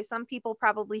holidays. Okay, some people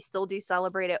probably still do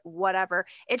celebrate it, whatever.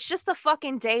 It's just a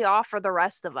fucking day off for the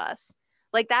rest of us.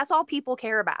 Like, that's all people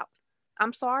care about.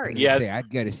 I'm sorry. Yeah,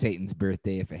 I'd go to Satan's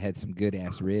birthday if it had some good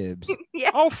ass ribs. Yeah.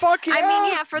 Oh fuck yeah! I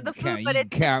mean, yeah, for the food, but you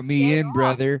it's count me in, off.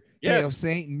 brother. Yeah. Hail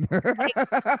Satan.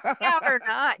 Out or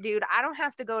not, dude, I don't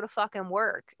have to go to fucking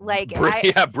work. Like,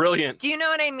 yeah, brilliant. Do you know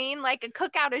what I mean? Like, a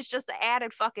cookout is just an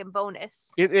added fucking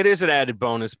bonus. It is an added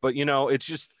bonus, but you know, it's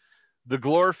just the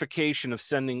glorification of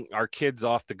sending our kids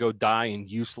off to go die in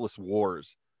useless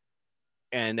wars,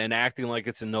 and acting like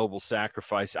it's a noble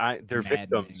sacrifice. They're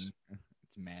victims.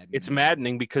 It's maddening. It's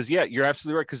maddening because you're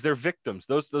absolutely right, because they're victims.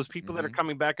 Those people that are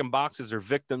coming back in boxes are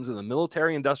victims of the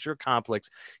military-industrial complex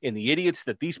and the idiots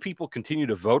that these people continue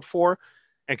to vote for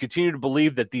and continue to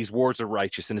believe that these wars are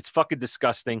righteous, and it's fucking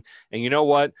disgusting. And you know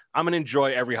what? I'm gonna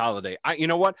enjoy every holiday. You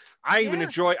know what? I even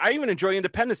enjoy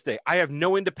Independence Day. I have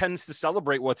no independence to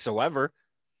celebrate whatsoever.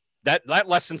 That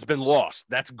lesson's been lost.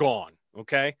 That's gone.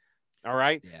 Okay. All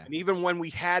right. Yeah. And even when we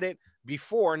had it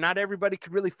before, not everybody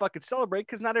could really fucking celebrate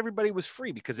because not everybody was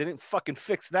free, because they didn't fucking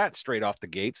fix that straight off the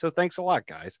gate. So thanks a lot,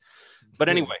 guys. But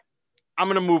anyway, I'm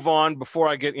going to move on before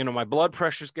I get, my blood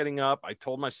pressure's getting up. I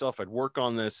told myself I'd work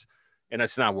on this and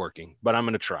it's not working, but I'm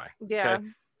going to try. Yeah. Okay?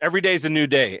 Every day's a new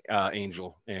day,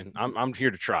 Angel, and I'm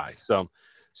here to try. So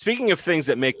speaking of things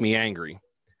that make me angry.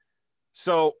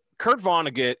 So Kurt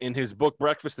Vonnegut, in his book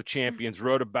Breakfast of Champions,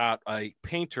 wrote about a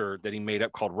painter that he made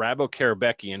up called Rabo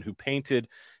Karabekian, who painted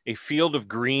a field of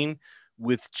green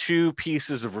with two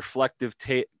pieces of reflective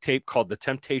tape called The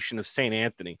Temptation of St.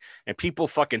 Anthony. And people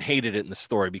fucking hated it in the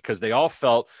story because they all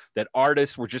felt that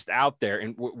artists were just out there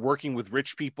and working with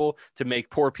rich people to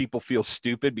make poor people feel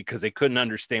stupid because they couldn't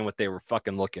understand what they were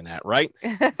fucking looking at, right?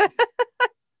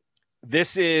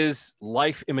 This is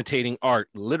life imitating art,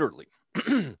 literally.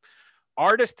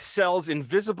 Artist sells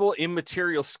invisible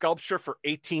immaterial sculpture for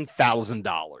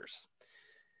 $18,000.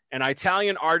 An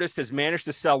Italian artist has managed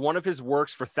to sell one of his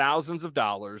works for thousands of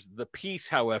dollars. The piece,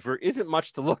 however, isn't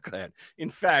much to look at. In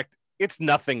fact, it's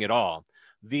nothing at all.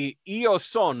 The Io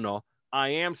Sono, I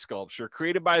Am sculpture,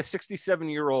 created by a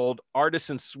 67-year-old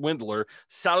artisan swindler,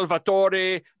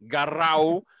 Salvatore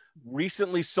Garrao,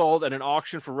 recently sold at an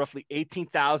auction for roughly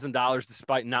 $18,000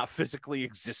 despite not physically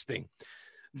existing.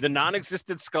 The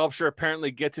non-existent sculpture apparently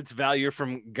gets its value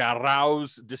from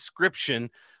Garrao's description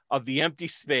of the empty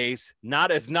space,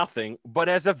 not as nothing, but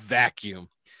as a vacuum.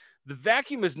 The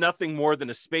vacuum is nothing more than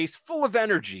a space full of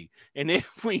energy. And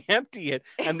if we empty it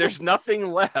and there's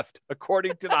nothing left,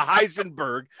 according to the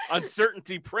Heisenberg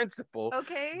uncertainty principle,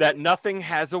 that nothing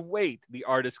has a weight, the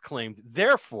artist claimed.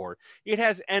 Therefore, it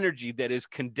has energy that is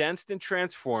condensed and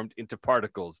transformed into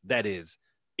particles, that is,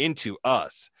 into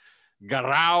us.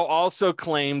 Garrao also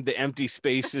claimed the empty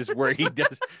spaces where he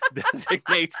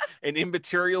designates an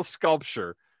immaterial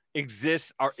sculpture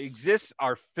exists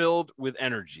are filled with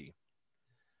energy.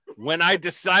 When I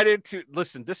decided to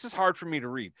listen, this is hard for me to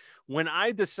read. When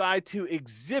I decide to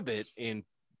exhibit, in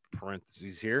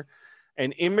parentheses here,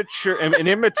 an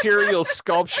immaterial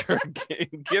sculpture,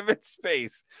 given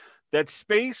space, that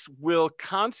space will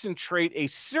concentrate a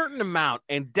certain amount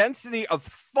and density of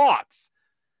thoughts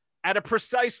at a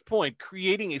precise point,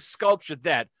 creating a sculpture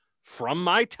that, from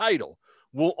my title,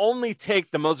 will only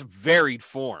take the most varied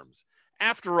forms.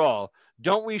 After all,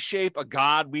 don't we shape a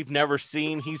God we've never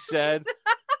seen, he said.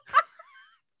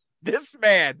 This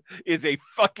man is a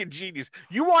fucking genius.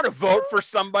 You want to vote for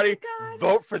somebody,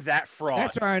 vote for that fraud.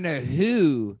 That's why I know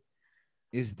who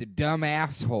is the dumb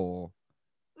asshole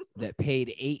that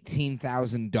paid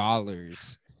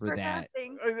 $18,000 for that.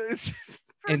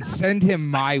 And send him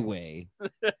my way.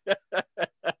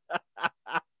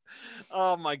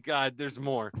 Oh my God, there's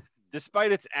more.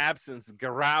 Despite its absence,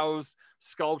 Garrao's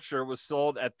sculpture was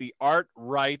sold at the Art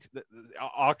Right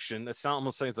auction. That sounds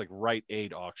almost like Rite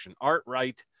Aid auction. Art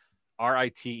Right,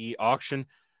 RITE auction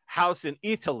house in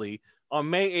Italy. On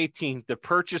May 18th, the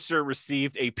purchaser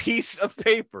received a piece of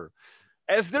paper.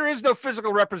 As there is no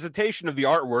physical representation of the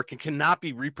artwork and cannot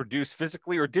be reproduced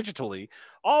physically or digitally,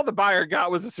 all the buyer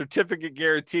got was a certificate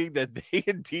guaranteeing that they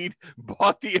indeed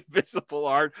bought the invisible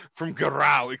art from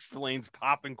Garrao, explains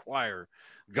Pop Inquirer.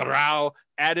 Garrao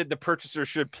added the purchaser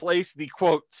should place the,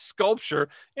 quote, sculpture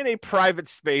in a private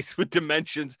space with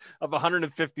dimensions of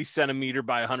 150 centimeter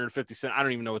by 150 centimeter. I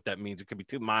don't even know what that means. It could be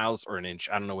 2 miles or an inch.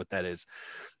 I don't know what that is.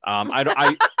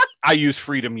 I use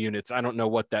freedom units. I don't know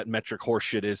what that metric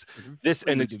horseshit is. This,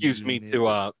 and excuse me to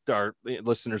our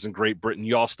listeners in Great Britain,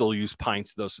 y'all still use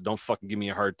pints though, so don't fucking give me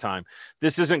a hard time.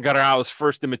 This isn't Garrao's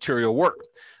first immaterial work.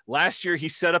 Last year, he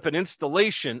set up an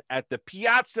installation at the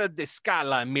Piazza di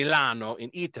Scala in Milano in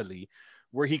Italy,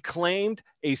 where he claimed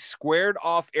a squared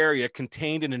off area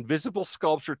contained an invisible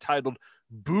sculpture titled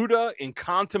Buddha in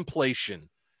Contemplation.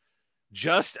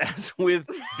 Just as with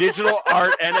digital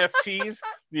art NFTs,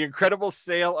 The incredible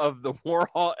sale of the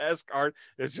Warhol-esque art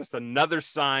is just another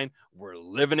sign we're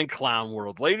living in clown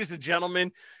world. Ladies and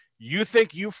gentlemen, you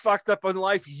think you fucked up in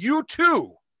life? You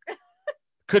too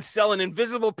could sell an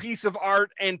invisible piece of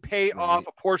art and pay off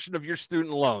a portion of your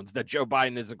student loans that Joe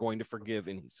Biden isn't going to forgive,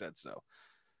 and he said so.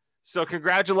 So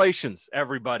congratulations,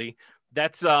 everybody.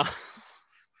 That's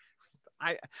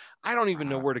I don't even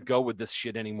know where to go with this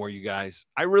shit anymore, you guys.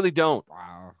 I really don't.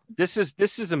 Wow. This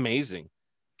is amazing.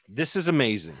 This is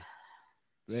amazing.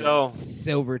 So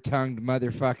silver-tongued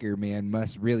motherfucker, man,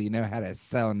 must really know how to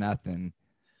sell nothing.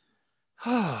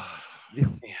 man.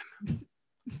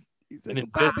 He's like,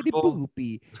 bobbity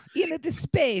boopy, in the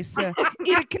space,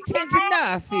 it contains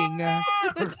nothing.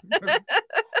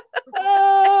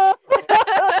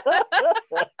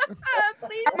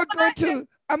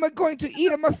 I'm going to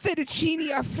eat my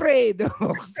fettuccine Alfredo.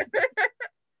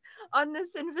 On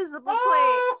this invisible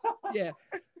plate. Yeah.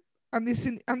 On this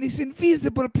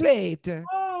invisible plate.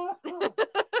 All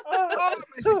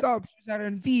my sculptures are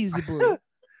invisible.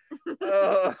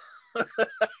 Oh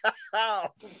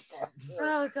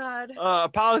God.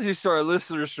 Apologies to our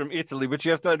listeners from Italy, but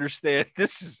you have to understand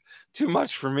this is too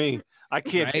much for me. I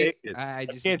can't take it. I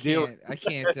just can't. I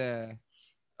can't.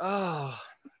 Oh,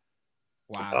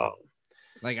 wow.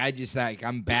 Like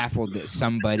I'm baffled that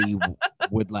somebody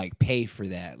would like pay for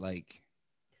that. Like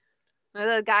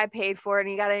the guy paid for it and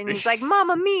he got it and he's like,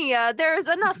 Mamma Mia, there's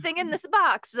a nothing in this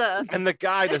box. And the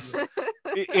guy just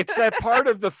it's that part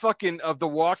of the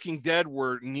Walking Dead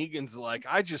where Negan's like,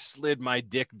 I just slid my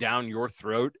dick down your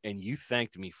throat and you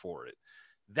thanked me for it.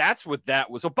 That's what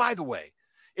that was. Oh, by the way,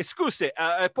 excuse,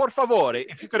 por favore,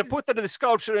 if you could have put the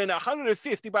sculpture in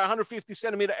 150 by 150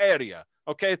 centimeter area,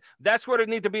 okay, that's where it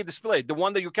need to be displayed. The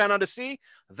one that you cannot see,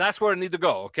 that's where it need to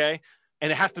go, okay?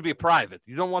 And it has to be private.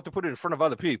 You don't want to put it in front of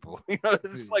other people. You know,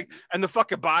 it's like, and the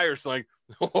fucking buyer's like,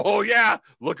 oh yeah,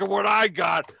 look at what I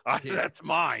got. That's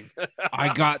mine.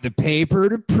 I got the paper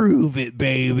to prove it,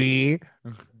 baby.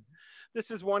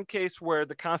 This is one case where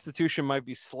the Constitution might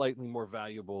be slightly more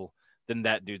valuable than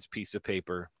that dude's piece of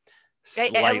paper.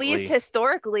 Slightly. At least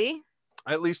historically.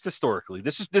 At least historically.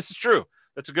 This is true.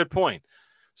 That's a good point.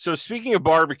 So speaking of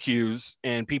barbecues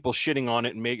and people shitting on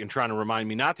it and trying to remind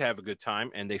me not to have a good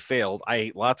time, and they failed. I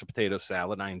ate lots of potato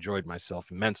salad. I enjoyed myself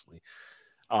immensely.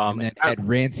 And then had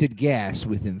rancid gas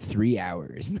within 3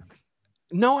 hours.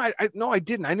 No, I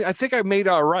didn't. I think I made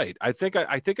all right. I think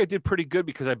I did pretty good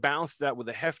because I balanced that with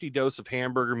a hefty dose of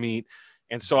hamburger meat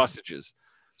and sausages.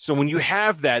 So when you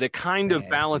have that, it kind of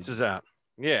balances out.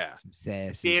 Yeah.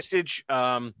 Some sausage.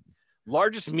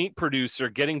 Largest meat producer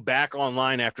getting back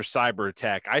online after cyber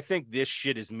attack. I think this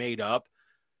shit is made up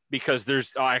because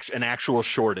there's an actual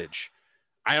shortage.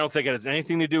 I don't think it has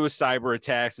anything to do with cyber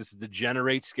attacks. This is to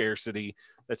generate scarcity.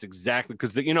 That's exactly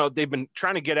because they've been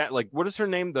trying to get at, like, what is her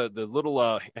name? The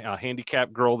little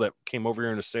handicapped girl that came over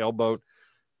here in a sailboat.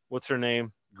 What's her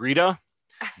name? Greta.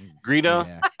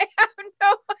 Yeah. I have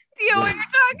no idea what you're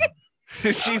talking.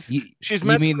 she's you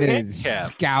mean the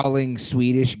scowling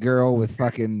Swedish girl with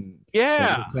fucking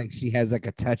looks like she has like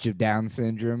a touch of Down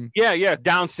syndrome. Yeah,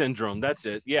 Down syndrome. That's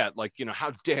it. Yeah, like,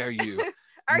 how dare you?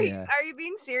 Are you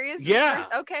being serious? Yeah.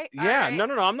 Okay. Yeah. Right. No.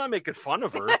 I'm not making fun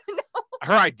of her. No.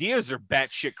 Her ideas are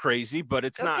batshit crazy, but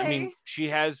it's not. I Okay. mean,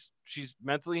 she's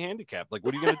mentally handicapped. Like,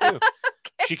 what are you gonna do?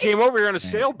 Okay. She came over here in a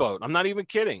sailboat. I'm not even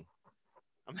kidding.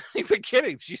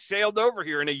 She sailed over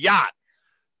here in a yacht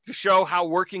to show how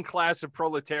working class and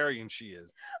proletarian she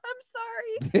is.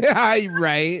 I'm sorry. Yeah,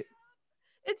 right.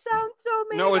 It sounds so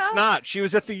made No, it's up. not. She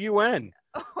was at the UN.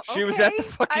 She was at the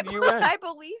fucking UN. I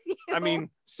believe you. I mean,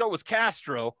 so was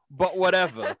Castro, but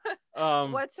whatever.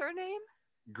 What's her name?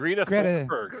 Greta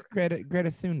Thunberg.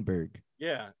 Greta Thunberg.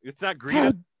 Yeah, it's not Greta.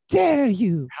 How dare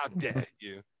you? How dare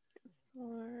you?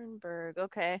 Thunberg.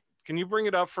 Okay. Can you bring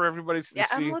it up for everybody to see?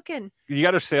 I'm looking. You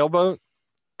got her sailboat?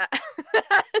 I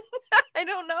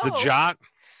don't know. The Jot?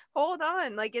 Hold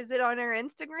on. Like, is it on her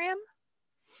Instagram?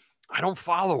 I don't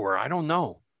follow her. I don't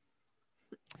know.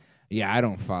 Yeah, I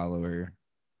don't follow her.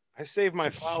 I save my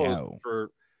followers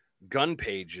for gun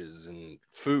pages and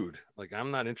food. Like,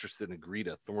 I'm not interested in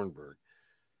Greta Thunberg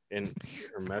and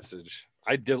her message.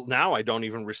 Now I don't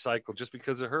even recycle just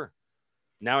because of her.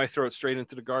 Now I throw it straight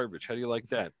into the garbage. How do you like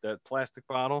that? That plastic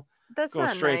bottle That's going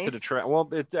not straight nice. to the trash. Well,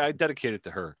 I dedicate it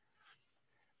to her.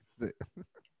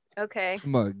 Okay.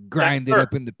 I'm gonna grind it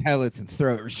up into pellets and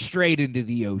throw it straight into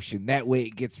the ocean. That way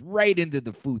it gets right into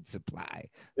the food supply.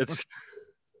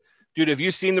 Dude, have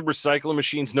you seen the recycling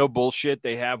machines? No bullshit.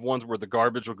 They have ones where the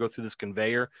garbage will go through this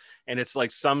conveyor, and it's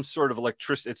like some sort of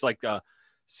electricity. It's like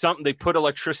something they put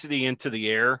electricity into the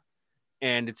air,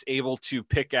 and it's able to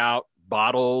pick out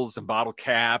bottles and bottle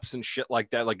caps and shit like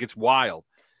that. Like, it's wild.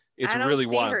 It's really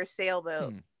wild. I don't see her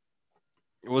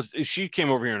sailboat. She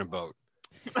came over here in a boat.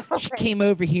 She came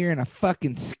over here in a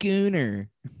fucking schooner.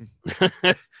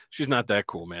 She's not that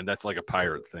cool, man. That's like a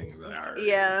pirate thing.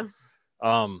 Yeah.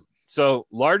 So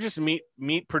largest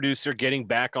meat producer getting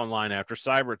back online after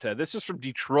cyber attack. This is from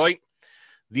Detroit,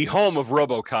 the home of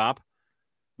RoboCop.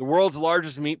 The world's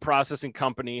largest meat processing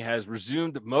company has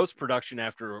resumed most production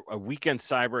after a weekend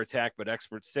cyber attack, but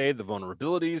experts say the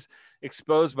vulnerabilities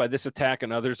exposed by this attack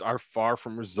and others are far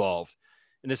from resolved.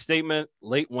 In a statement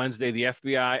late Wednesday, the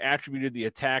FBI attributed the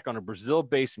attack on a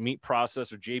Brazil-based meat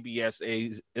processor,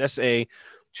 JBS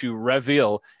to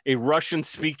reveal a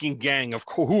Russian-speaking gang of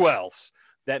who else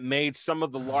that made some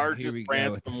of the largest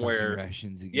ransomware.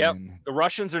 Russians again. Yep, the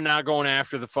Russians are now going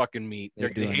after the fucking meat. They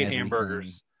hate everything.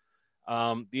 Hamburgers.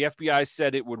 The FBI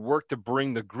said it would work to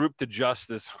bring the group to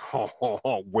justice.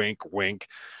 Wink, wink.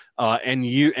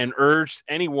 And urged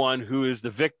anyone who is the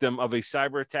victim of a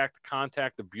cyber attack to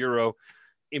contact the Bureau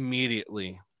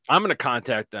immediately. I'm going to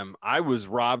contact them. I was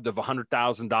robbed of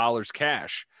 $100,000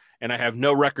 cash, and I have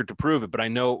no record to prove it, but I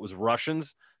know it was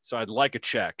Russians, so I'd like a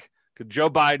check. Could Joe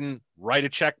Biden write a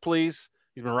check, please?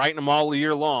 He's been writing them all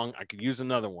year long. I could use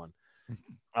another one.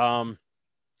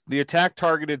 The attack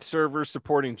targeted servers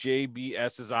supporting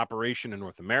JBS's operation in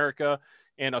North America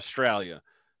and Australia.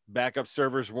 Backup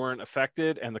servers weren't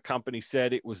affected, and the company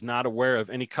said it was not aware of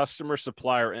any customer,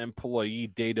 supplier, employee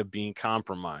data being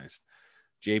compromised.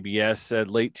 JBS said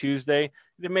late Tuesday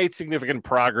it made significant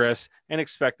progress and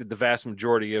expected the vast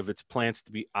majority of its plants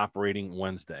to be operating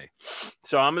Wednesday.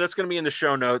 So that's going to be in the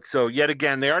show notes. So yet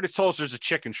again, they already told us there's a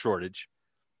chicken shortage.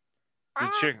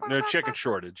 No chicken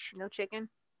shortage. No chicken.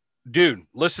 Dude,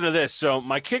 listen to this. So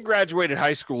my kid graduated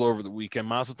high school over the weekend.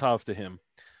 Mazel tov to him.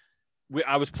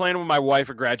 I was planning with my wife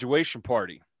a graduation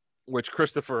party, which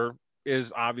Christopher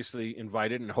is obviously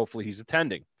invited, and hopefully he's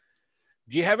attending.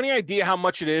 Do you have any idea how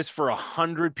much it is for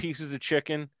 100 pieces of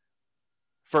chicken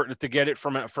to get it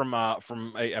from a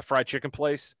fried chicken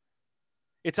place?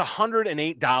 It's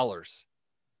 $108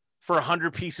 for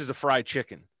 100 pieces of fried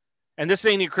chicken. And this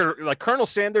ain't like Colonel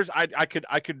Sanders. I'd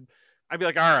be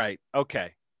like, all right,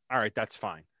 okay. All right, that's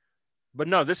fine. But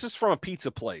no, this is from a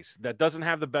pizza place that doesn't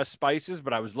have the best spices,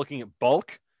 but I was looking at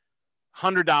bulk,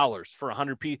 $100 for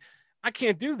 100 pieces. I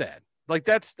can't do that. Like,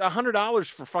 that's $100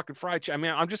 for fucking fried chicken. I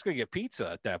mean, I'm just going to get pizza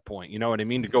at that point. You know what I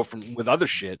mean? To go with other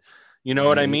shit. You know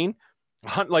what I mean?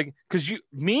 Like, because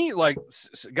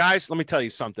guys, let me tell you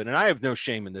something. And I have no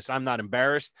shame in this. I'm not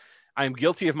embarrassed. I am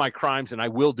guilty of my crimes, and I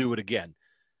will do it again.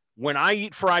 When I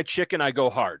eat fried chicken, I go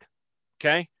hard.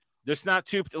 Okay? There's not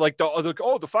two, like the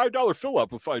 $5 fill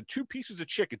up with 2 pieces of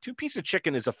chicken. 2 pieces of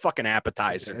chicken is a fucking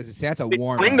appetizer. That's a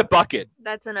warm. Bring the bucket.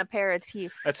 That's an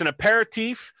aperitif. That's an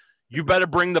aperitif. You better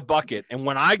bring the bucket. And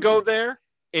when I go there,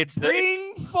 it's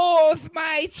bring forth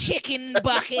my chicken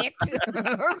bucket.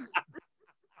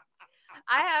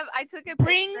 I took a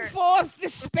bring picture. Forth the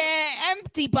spare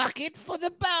empty bucket for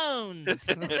the bones.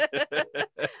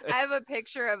 I have a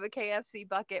picture of a KFC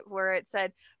bucket where it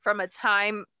said from a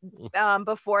time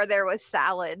before there was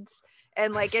salads.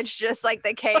 And like, it's just like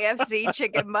the KFC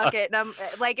chicken bucket. And I'm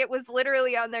like, it was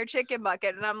literally on their chicken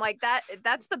bucket. And I'm like,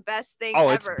 that's the best thing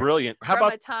ever. It's brilliant. How from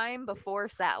about a time before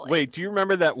salads? Wait, do you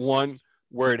remember that one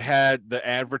where it had the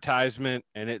advertisement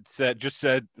and it said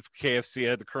KFC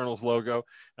had the Colonel's logo,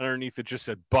 and underneath it just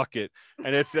said bucket,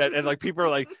 and it said, and like people are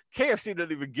like, KFC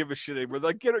doesn't even give a shit anymore.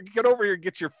 Like, get over here and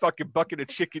get your fucking bucket of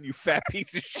chicken, you fat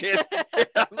piece of shit.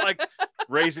 I'm like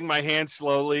raising my hand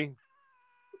slowly.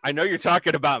 I know you're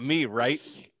talking about me, right?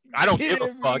 I don't give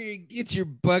a fuck. Get your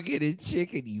bucket of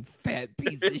chicken, you fat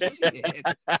piece of shit.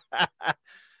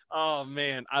 Oh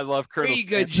man, I love Colonel. There you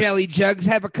go, Jelly Jugs.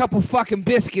 Have a couple fucking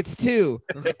biscuits too.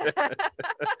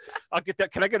 I'll get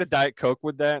that. Can I get a Diet Coke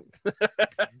with that?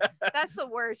 That's the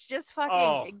worst. Just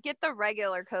fucking get the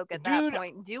regular Coke at that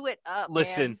point. Do it up.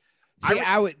 Listen, man.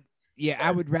 See,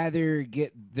 I would rather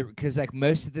get because like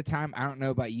most of the time, I don't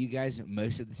know about you guys, but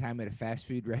most of the time at a fast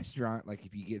food restaurant, like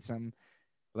if you get some,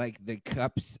 like the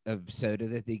cups of soda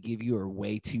that they give you are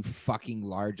way too fucking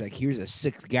large. Like here's a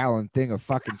 6-gallon thing of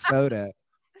fucking soda.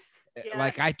 Yeah.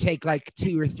 Like I take like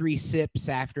 2 or 3 sips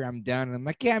after I'm done, and I'm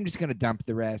like, yeah, I'm just gonna dump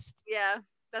the rest. Yeah,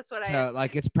 that's what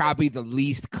like it's probably the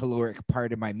least caloric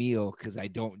part of my meal because I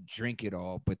don't drink it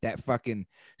all. But that fucking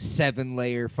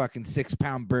 7-layer fucking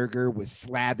 6-pound burger was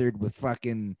slathered with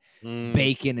fucking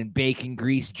bacon and bacon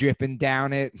grease dripping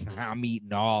down it. I'm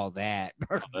eating all that.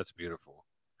 Oh, that's beautiful.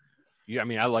 Yeah, I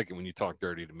mean, I like it when you talk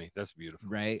dirty to me. That's beautiful,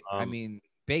 right? I mean,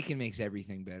 bacon makes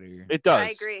everything better. It does.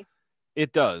 I agree.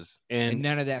 It does. And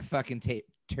none of that fucking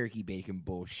turkey bacon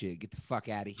bullshit. Get the fuck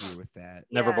out of here with that.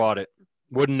 Never Yeah. bought it.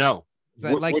 Wouldn't know.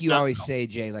 So like Would you not always know. say,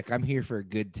 Jay, like I'm here for a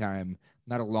good time,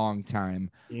 not a long time.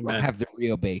 I'll Amen. have the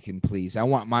real bacon, please. I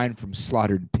want mine from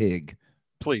slaughtered pig,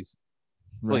 Please.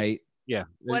 right? Yeah.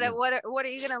 What are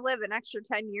you gonna live an extra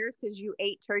 10 years because you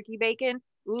ate turkey bacon?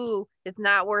 Ooh, it's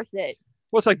not worth it.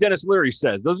 Well, it's like Dennis Leary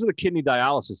says, those are the kidney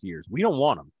dialysis years. We don't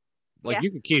want them. Like Yeah.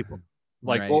 you can keep them.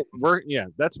 Like, Right. well,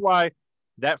 that's why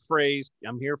that phrase,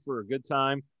 I'm here for a good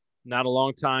time, not a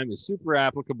long time, is super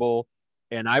applicable.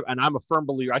 And I'm a firm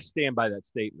believer. I stand by that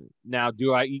statement. Now,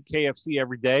 do I eat KFC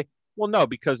every day? Well, no,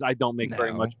 because I don't make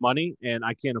very No. much money and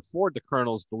I can't afford the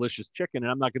Colonel's delicious chicken,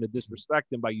 and I'm not going to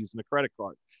disrespect him by using a credit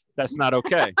card. That's not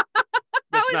okay. How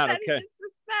That's is not that a okay.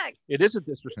 disrespect? It is a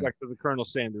disrespect to the Colonel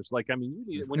Sanders. Like, I mean,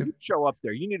 when you show up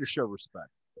there, you need to show respect.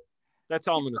 That's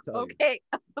all I'm going to tell you. Okay.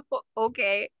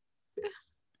 Okay.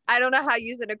 I don't know how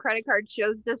using a credit card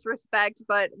shows disrespect,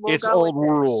 but we'll It's go old with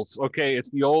it. rules, okay? It's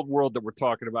the old world that we're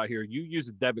talking about here. You use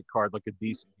a debit card like a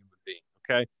decent human being,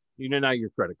 okay? You know, not your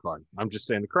credit card. I'm just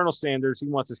saying, the Colonel Sanders, he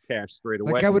wants his cash straight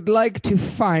away. Like I would like to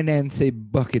finance a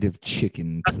bucket of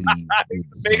chicken, please. good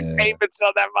Make sir. payments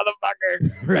on that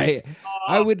motherfucker. Right.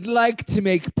 I would like to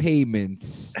make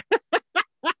payments.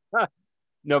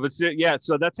 No, but yeah,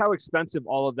 so that's how expensive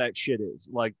all of that shit is.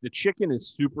 Like the chicken is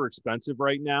super expensive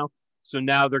right now. So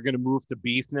now they're going to move to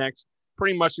beef next.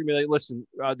 Pretty much going to be like, listen,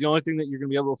 the only thing that you're going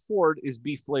to be able to afford is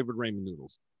beef flavored ramen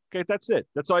noodles. Okay, that's it.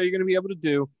 That's all you're going to be able to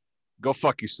do. Go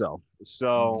fuck yourself.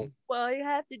 So Well, you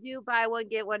have to do buy one,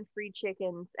 get one free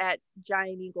chickens at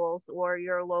Giant Eagles or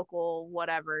your local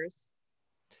whatevers.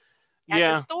 At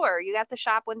yeah, the store. You have to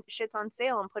shop when shit's on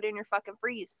sale and put in your fucking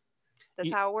freeze.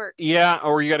 That's how it works. Yeah,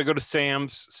 or you got to go to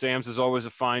Sam's. Sam's is always a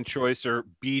fine choice, or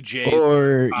BJ's.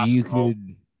 Or you Costco.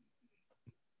 could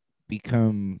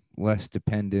become less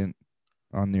dependent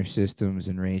on their systems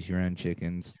and raise your own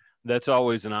chickens. That's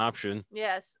always an option.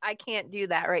 Yes, I can't do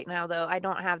that right now though. I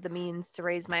don't have the means to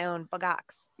raise my own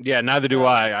bugox. Yeah, neither do So-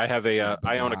 I. I have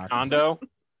I own a Box. condo,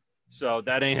 so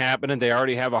that ain't happening. They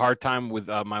already have a hard time with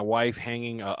my wife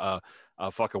hanging a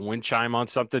fucking wind chime on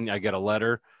something. I get a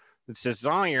letter that says,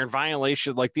 "Oh, you're in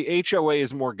violation." Like the HOA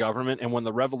is more government, and when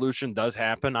the revolution does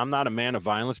happen, I'm not a man of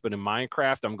violence, but in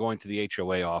Minecraft, I'm going to the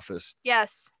HOA office.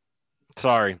 Yes.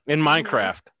 Sorry, in Mhm.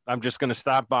 Minecraft, I'm just going to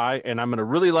stop by and I'm going to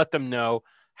really let them know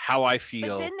how I But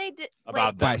feel. didn't they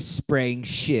about By that. spraying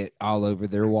shit all over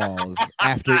their walls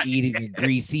after eating a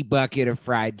greasy bucket of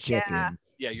fried chicken. Yeah.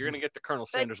 Yeah, you're going to get the Colonel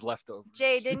Sanders leftovers.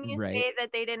 Jay, didn't you Right. say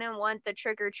that they didn't want the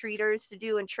trick-or-treaters to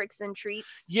do in tricks and treats?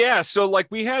 Yeah, so like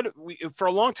we for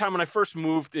a long time when I first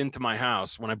moved into my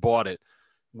house, when I bought it,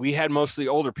 we had mostly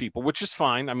older people, which is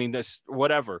fine. I mean, that's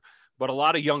whatever. But a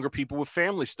lot of younger people with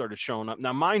families started showing up.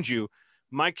 Now, mind you,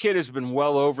 my kid has been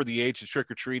well over the age of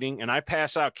trick-or-treating, and I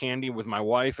pass out candy with my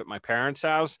wife at my parents'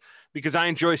 house because I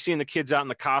enjoy seeing the kids out in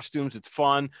the costumes. It's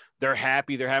fun. They're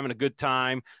happy. They're having a good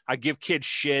time. I give kids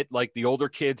shit, like the older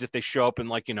kids, if they show up in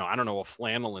like, I don't know, a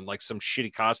flannel and like some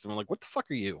shitty costume. I'm like, what the fuck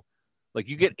are you? Like,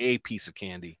 you get a piece of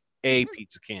candy. A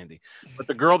piece of candy. But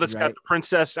the girl that's got Right. the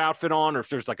princess outfit on, or if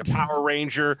there's like a Power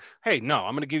Ranger, hey, no,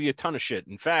 I'm going to give you a ton of shit.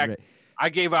 In fact, Right. I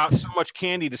gave out so much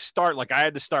candy to start, like I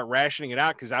had to start rationing it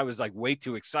out because I was like way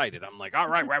too excited. I'm like, all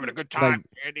right, we're having a good time,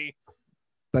 candy.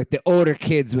 Like the older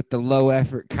kids with the low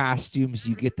effort costumes,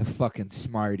 you get the fucking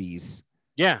Smarties.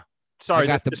 Yeah. Sorry. I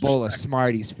got the that's bowl of disrespect.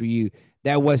 Smarties for you.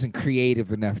 That wasn't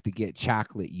creative enough to get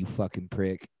chocolate, you fucking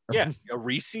prick. Yeah. A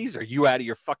Reese's? Are you out of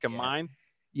your fucking Yeah. mind?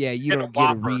 Yeah, you Get a don't get a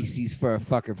Whopper. Reese's for a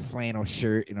fucking flannel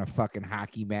shirt and a fucking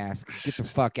hockey mask. Get the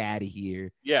fuck out of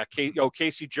here. Yeah.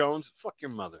 Casey Jones. Fuck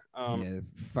your mother. Yeah,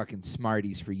 fucking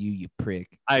Smarties for you, you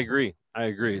prick. I agree.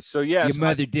 So, yeah. Your so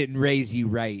mother didn't raise you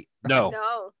right. No.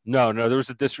 No. There was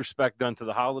a disrespect done to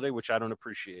the holiday, which I don't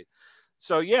appreciate.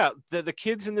 So yeah, the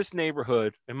kids in this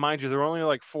neighborhood, and mind you, there were only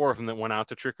like 4 of them that went out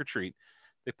to trick or treat.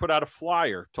 They put out a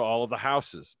flyer to all of the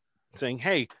houses saying,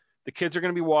 "Hey, the kids are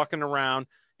going to be walking around,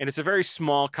 and it's a very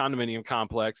small condominium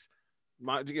complex.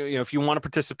 If you want to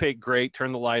participate, great.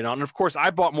 Turn the light on." And of course, I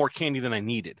bought more candy than I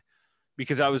needed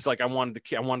because I was like, I wanted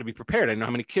to be prepared. I didn't know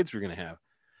how many kids we were going to have.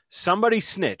 Somebody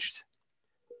snitched.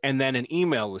 And then an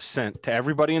email was sent to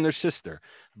everybody and their sister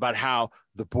about how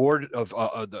the board of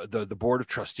the board of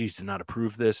trustees did not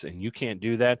approve this, and you can't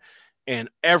do that. And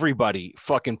everybody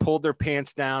fucking pulled their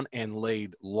pants down and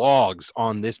laid logs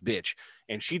on this bitch,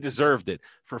 and she deserved it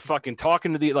for fucking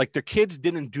talking to the kids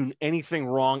didn't do anything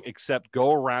wrong except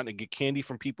go around and get candy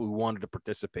from people who wanted to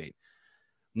participate.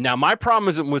 Now, my problem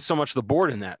isn't with so much the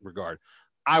board in that regard.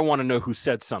 I want to know who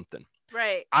said something.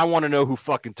 Right. I want to know who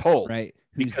fucking told. Right?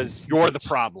 Who's Because you're the snitch?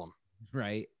 problem.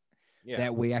 Right. Yeah.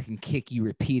 That way I can kick you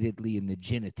repeatedly in the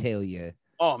genitalia.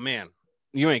 Oh man,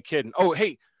 you ain't kidding. Oh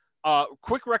hey,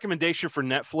 quick recommendation for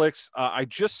Netflix. I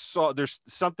just saw there's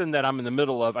something that I'm in the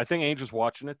middle of. I think Angel's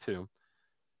watching it too.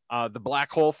 The black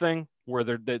hole thing, where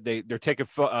they're taking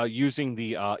using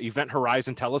the Event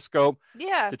Horizon telescope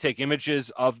to take images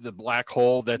of the black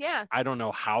hole. That's I don't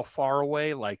know how far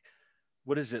away. Like,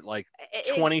 what is it, like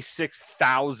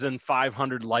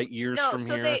 26,500 light years from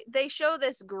here? So they show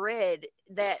this grid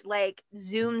that like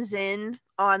zooms in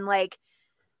on like,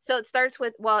 so it starts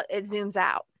with, well, it zooms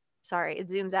out. Sorry, it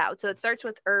zooms out. So it starts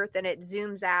with Earth and it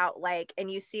zooms out like,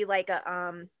 and you see like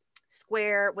a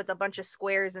square with a bunch of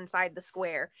squares inside the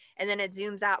square, and then it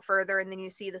zooms out further and then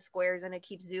you see the squares and it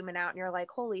keeps zooming out and you're like,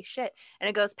 holy shit. And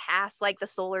it goes past like the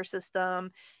solar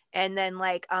system, and then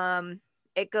like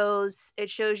it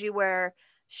shows you where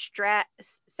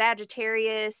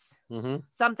Sagittarius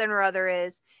something or other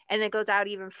is, and it goes out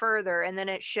even further, and then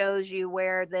it shows you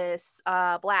where this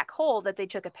black hole that they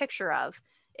took a picture of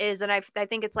is, and I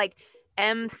think it's like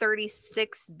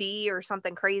M36b or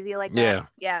something crazy like that.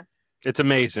 Yeah. It's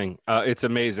amazing. It's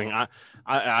amazing.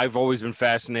 I've always been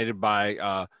fascinated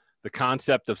by the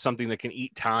concept of something that can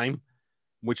eat time,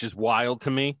 which is wild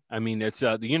to me. I mean, it's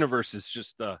the universe is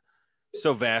just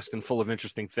so vast and full of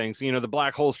interesting things. You know, the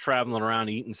black hole's traveling around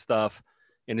eating stuff,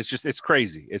 and it's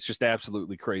crazy. It's just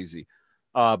absolutely crazy.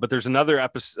 But there's another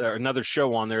episode, another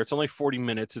show on there. It's only 40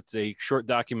 minutes. It's a short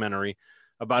documentary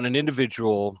about an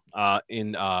individual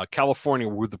in California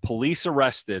where the police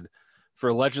arrested for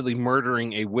allegedly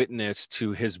murdering a witness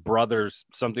to his brother's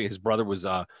something. His brother was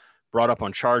brought up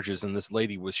on charges, and this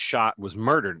lady was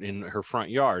murdered in her front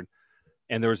yard.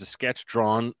 And there was a sketch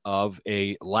drawn of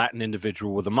a Latin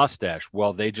individual with a mustache.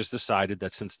 Well, they just decided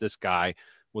that since this guy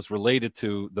was related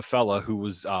to the fella who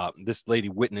was this lady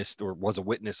witnessed or was a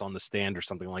witness on the stand or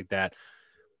something like that,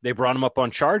 they brought him up on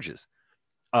charges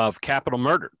of capital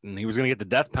murder, and he was going to get the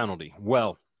death penalty.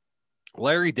 Well,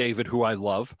 Larry David, who I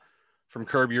love from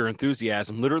Curb Your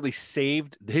Enthusiasm, literally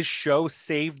saved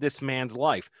this man's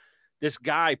life. This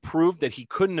guy proved that he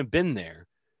couldn't have been there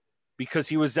because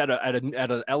he was at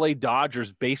a LA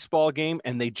Dodgers baseball game,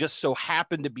 and they just so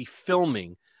happened to be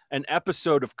filming an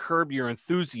episode of Curb Your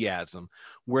Enthusiasm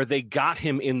where they got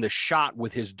him in the shot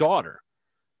with his daughter.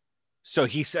 So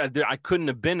he said that I couldn't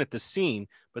have been at the scene,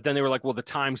 but then they were like, well, the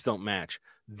times don't match.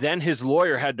 Then his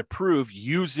lawyer had to prove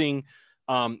using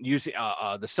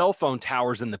the cell phone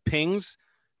towers and the pings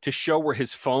to show where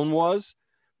his phone was,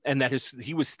 and that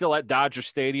he was still at Dodger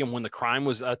Stadium when the crime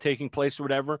was taking place or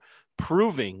whatever,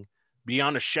 proving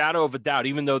beyond a shadow of a doubt,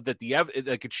 even though that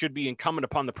it should be incumbent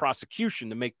upon the prosecution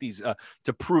to make these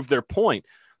to prove their point.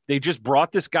 They just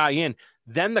brought this guy in.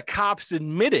 Then the cops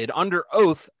admitted under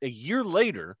oath a year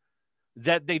later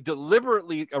that they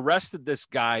deliberately arrested this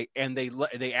guy, and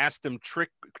they asked him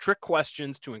trick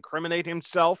questions to incriminate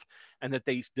himself, and that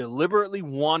they deliberately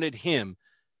wanted him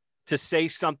to say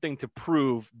something to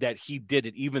prove that he did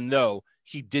it, even though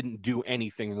he didn't do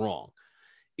anything wrong.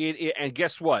 And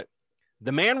guess what?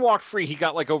 The man walked free. He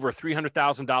got like over a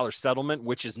 $300,000 settlement,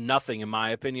 which is nothing in my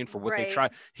opinion for what they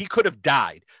tried. He could have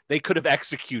died. They could have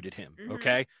executed him.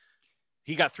 Okay.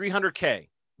 He got $300K,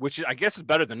 which I guess is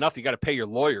better than nothing. You got to pay your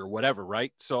lawyer or whatever,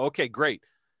 right? So, okay, great.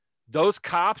 Those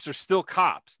cops are still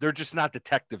cops. They're just not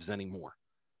detectives anymore.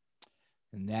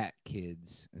 And that,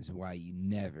 kids, is why you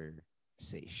never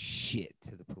say shit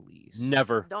to the police.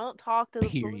 Never. Don't talk to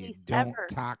the police. Don't ever.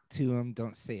 talk to them.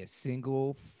 Don't say a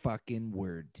single fucking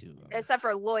word to them. Except for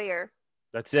a lawyer.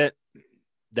 That's it.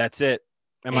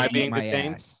 Am I being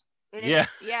detained? Yeah.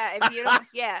 If you don't,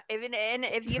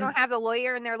 if you don't have a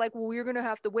lawyer and they're like, well, we're gonna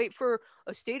have to wait for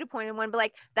a state appointed one, but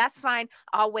like, that's fine.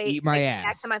 I'll wait. Eat my ass.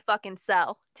 Back to my fucking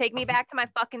cell. Take me back to my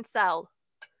fucking cell.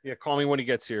 Yeah, call me when he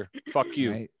gets here. Fuck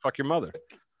you. Right. Fuck your mother.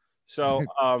 So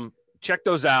check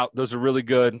those out. Those are really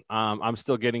good. I'm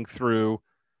still getting through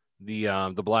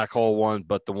the black hole one,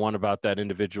 but the one about that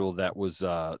individual that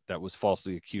was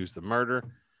falsely accused of murder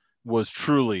was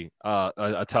truly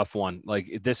a tough one.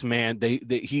 Like this man,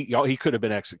 he could have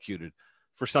been executed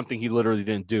for something he literally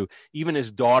didn't do. Even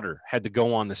his daughter had to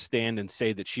go on the stand and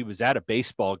say that she was at a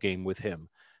baseball game with him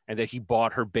and that he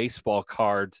bought her baseball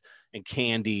cards and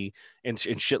candy and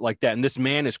shit like that. And this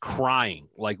man is crying,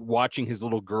 like watching his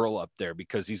little girl up there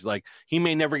because he's like, he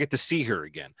may never get to see her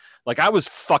again. Like I was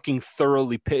fucking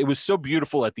thoroughly it was so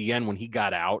beautiful at the end when he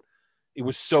got out. It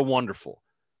was so wonderful.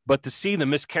 But to see the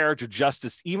miscarriage of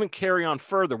justice even carry on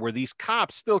further, where these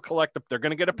cops still collect they're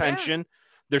going to get a pension.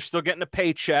 They're still getting a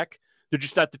paycheck. They're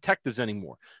just not detectives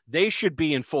anymore. They should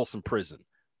be in Folsom Prison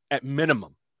at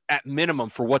minimum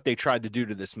for what they tried to do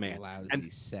to this man. Lousy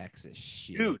sexist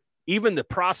shit. Dude, even the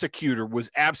prosecutor was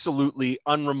absolutely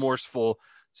unremorseful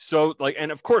So like,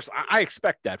 and of course I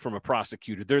expect that from a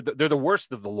prosecutor. They're the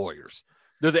worst of the lawyers.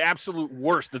 They're the absolute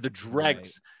worst. They're the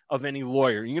dregs of any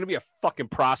lawyer. You're going to be a fucking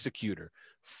prosecutor.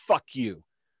 Fuck you.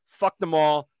 Fuck them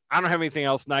all. I don't have anything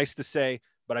else nice to say,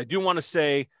 but I do want to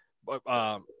say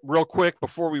real quick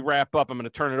before we wrap up, I'm going to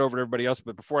turn it over to everybody else.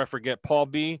 But before I forget, Paul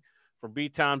B from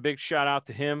B-Town, big shout out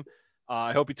to him.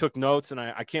 I hope he took notes, and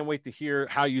I can't wait to hear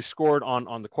how you scored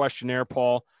on the questionnaire,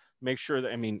 Paul. Make sure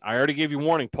that, I mean, I already gave you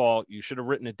warning, Paul. You should have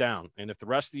written it down. And if the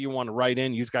rest of you want to write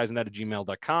in,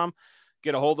 useguysnet@gmail.com.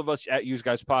 Get a hold of us at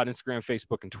UseGuysPod, Instagram,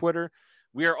 Facebook, and Twitter.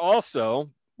 We are also,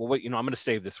 well, wait, I'm going to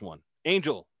save this one.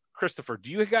 Angel, Christopher,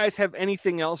 do you guys have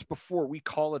anything else before we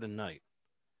call it a night?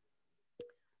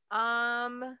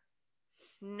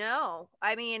 No.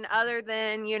 I mean, other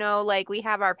than, like we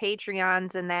have our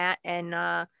Patreons and that, and,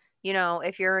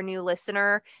 if you're a new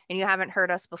listener and you haven't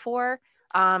heard us before,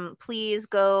 please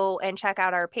go and check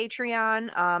out our Patreon.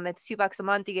 It's $2 a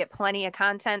month. You get plenty of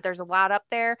content. There's a lot up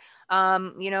there. We're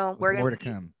more to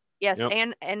come. Yes.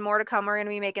 Yep. And more to come. We're going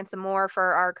to be making some more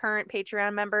for our current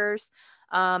Patreon members.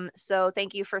 So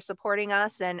thank you for supporting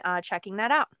us and checking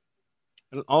that out.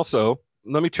 And also,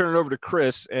 let me turn it over to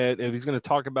Chris, and he's going to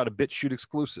talk about a BitChute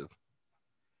exclusive.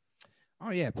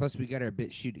 Oh, yeah. Plus, we got our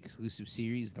BitChute exclusive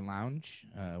series, The Lounge,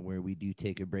 where we do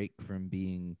take a break from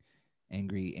being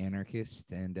angry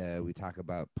anarchist, and we talk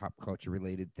about pop culture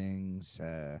related things,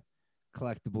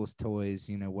 collectibles, toys,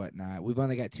 whatnot. We've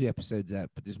only got 2 episodes up,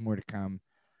 but there's more to come.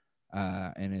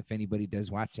 And if anybody does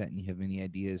watch that and you have any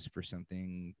ideas for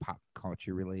something pop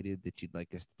culture related that you'd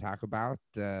like us to talk about,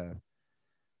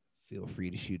 feel free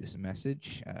to shoot us a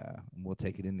message. We'll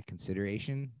take it into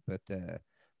consideration. But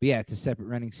yeah, it's a separate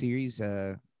running series,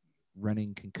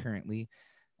 running concurrently.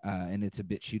 And it's a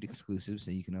BitChute exclusive,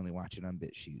 so you can only watch it on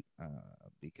BitChute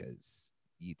because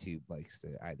YouTube likes to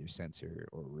either censor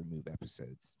or remove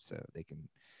episodes so they can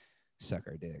suck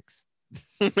our dicks.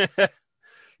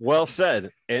 Well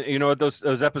said. And you know what?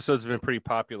 Those episodes have been pretty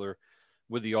popular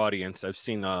with the audience. I've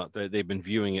seen they've been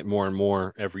viewing it more and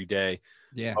more every day.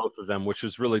 Yeah, both of them, which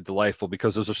is really delightful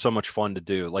because those are so much fun to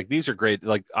do. Like these are great.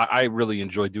 Like I really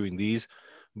enjoy doing these.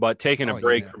 But taking a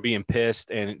break from being pissed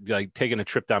and like taking a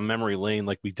trip down memory lane,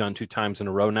 like we've done 2 times in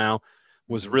a row now,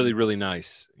 was really, really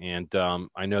nice. And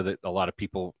I know that a lot of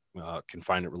people can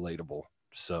find it relatable.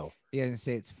 So yeah, and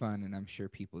say it's fun, and I'm sure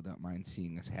people don't mind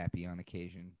seeing us happy on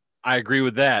occasion. I agree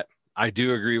with that. I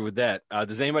do agree with that.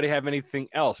 Does anybody have anything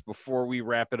else before we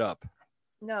wrap it up?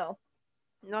 No,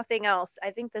 nothing else.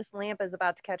 I think this lamp is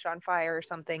about to catch on fire or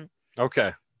something.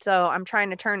 Okay. So I'm trying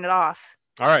to turn it off.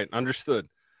 All right. Understood.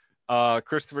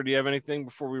 Christopher, do you have anything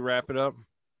before we wrap it up?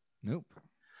 Nope.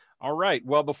 All right.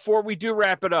 Well, before we do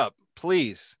wrap it up,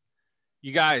 please,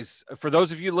 you guys, for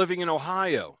those of you living in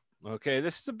Ohio, okay,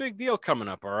 this is a big deal coming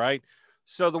up. All right.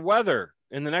 So the weather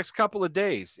in the next couple of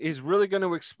days is really going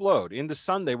to explode into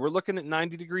Sunday. We're looking at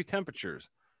 90-degree temperatures.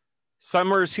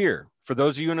 Summer is here. For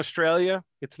those of you in Australia,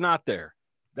 it's not there.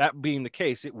 That being the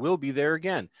case, it will be there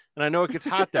again. And I know it gets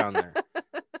hot down there.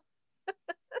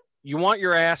 You want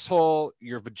your asshole,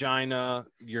 your vagina,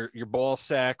 your ball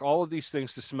sack, all of these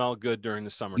things to smell good during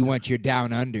the summer. You want your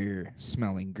down under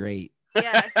smelling great.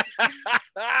 Yes.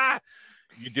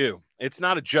 You do. It's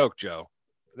not a joke, Joe.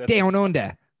 Down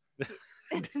under.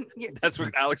 That's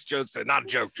what Alex Jones said. Not a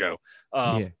joke, Joe.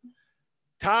 Yeah.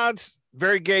 Todd's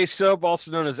Very Gay Soap, also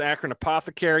known as Akron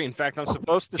Apothecary. In fact, I'm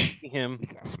supposed to see him. We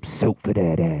got some soap for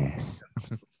that ass.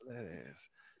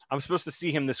 I'm supposed to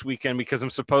see him this weekend because I'm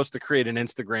supposed to create an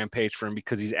Instagram page for him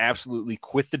because he's absolutely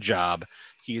quit the job.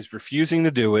 He is refusing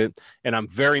to do it, and I'm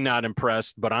very not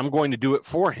impressed, but I'm going to do it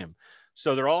for him.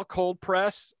 So they're all cold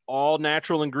press, all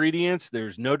natural ingredients.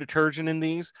 There's no detergent in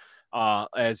these.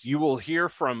 As you will hear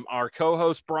from our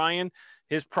co-host, Brian,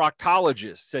 his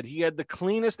proctologist said he had the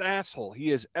cleanest asshole he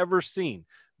has ever seen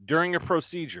during a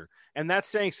procedure. And that's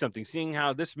saying something, seeing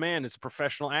how this man is a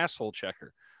professional asshole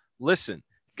checker. Listen,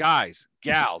 guys,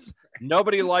 gals,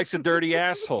 nobody likes a dirty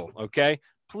asshole, okay?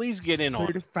 Please get in on it.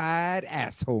 Certified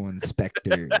asshole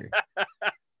inspector.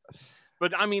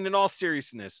 But I mean, in all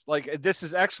seriousness, like this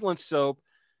is excellent soap.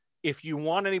 If you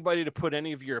want anybody to put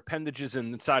any of your appendages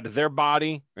inside of their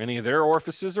body, or any of their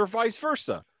orifices, or vice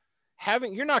versa,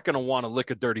 you're not going to want to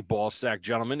lick a dirty ball sack,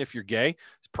 gentlemen, if you're gay.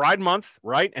 It's Pride Month,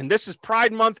 right? And this is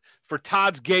Pride Month for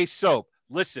Todd's Gay Soap.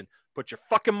 Listen, put your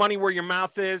fucking money where your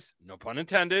mouth is. No pun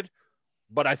intended.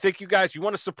 But I think you guys, you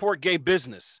want to support gay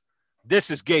business. This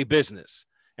is gay business.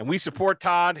 And we support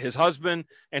Todd, his husband,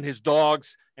 and his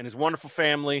dogs, and his wonderful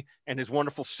family, and his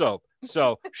wonderful soap.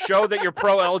 So show that you're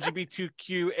pro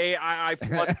LGBTQAII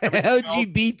plus.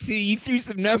 LGBT, you threw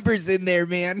some numbers in there,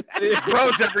 man. It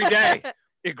grows every day.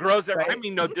 It grows. I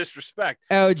mean, no disrespect.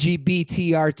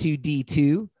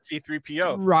 LGBTR2D2.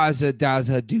 C3PO. Raza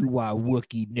Daza Duwa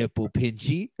Wookie Nipple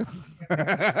Pinchy.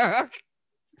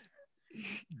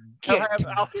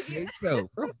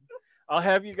 I'll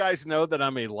have you guys know that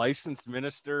I'm a licensed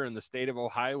minister in the state of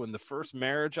Ohio, and the first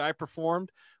marriage I performed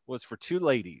was for 2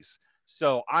 ladies.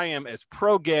 So I am as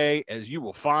pro-gay as you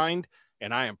will find,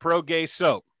 and I am pro-gay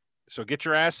soap. So get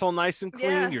your asshole nice and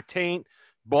clean, your taint,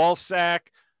 ball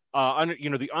sack,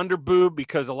 the under boob,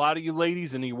 because a lot of you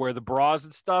ladies, and you wear the bras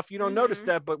and stuff, you don't notice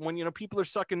that, but when people are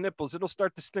sucking nipples, it'll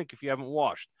start to stink if you haven't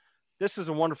washed. This is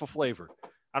a wonderful flavor.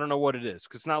 I don't know what it is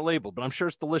because it's not labeled, but I'm sure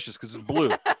it's delicious because it's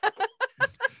blue.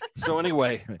 So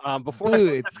anyway, before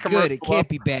blue, it's good. It can't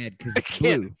be bad because it's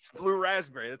blue. It's blue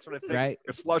raspberry. That's what I think. Right?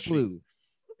 It's slushy. Blue.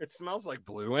 It smells like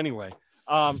blue. Anyway,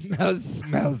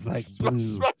 smells like blue.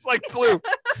 Smells like blue.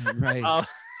 Right.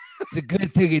 It's a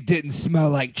good thing it didn't smell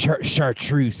like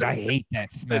chartreuse. I hate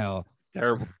that smell. It's a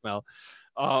terrible smell.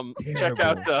 Check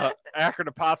out Akron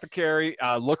Apothecary.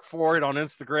 Look for it on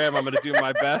Instagram. I'm going to do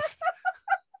my best.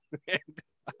 And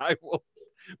we'll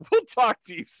talk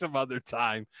to you some other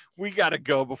time. We got to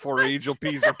go before Angel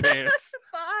pees her pants.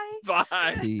 Bye.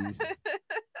 Bye. Peace.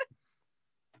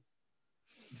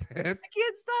 I can't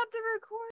stop the recording.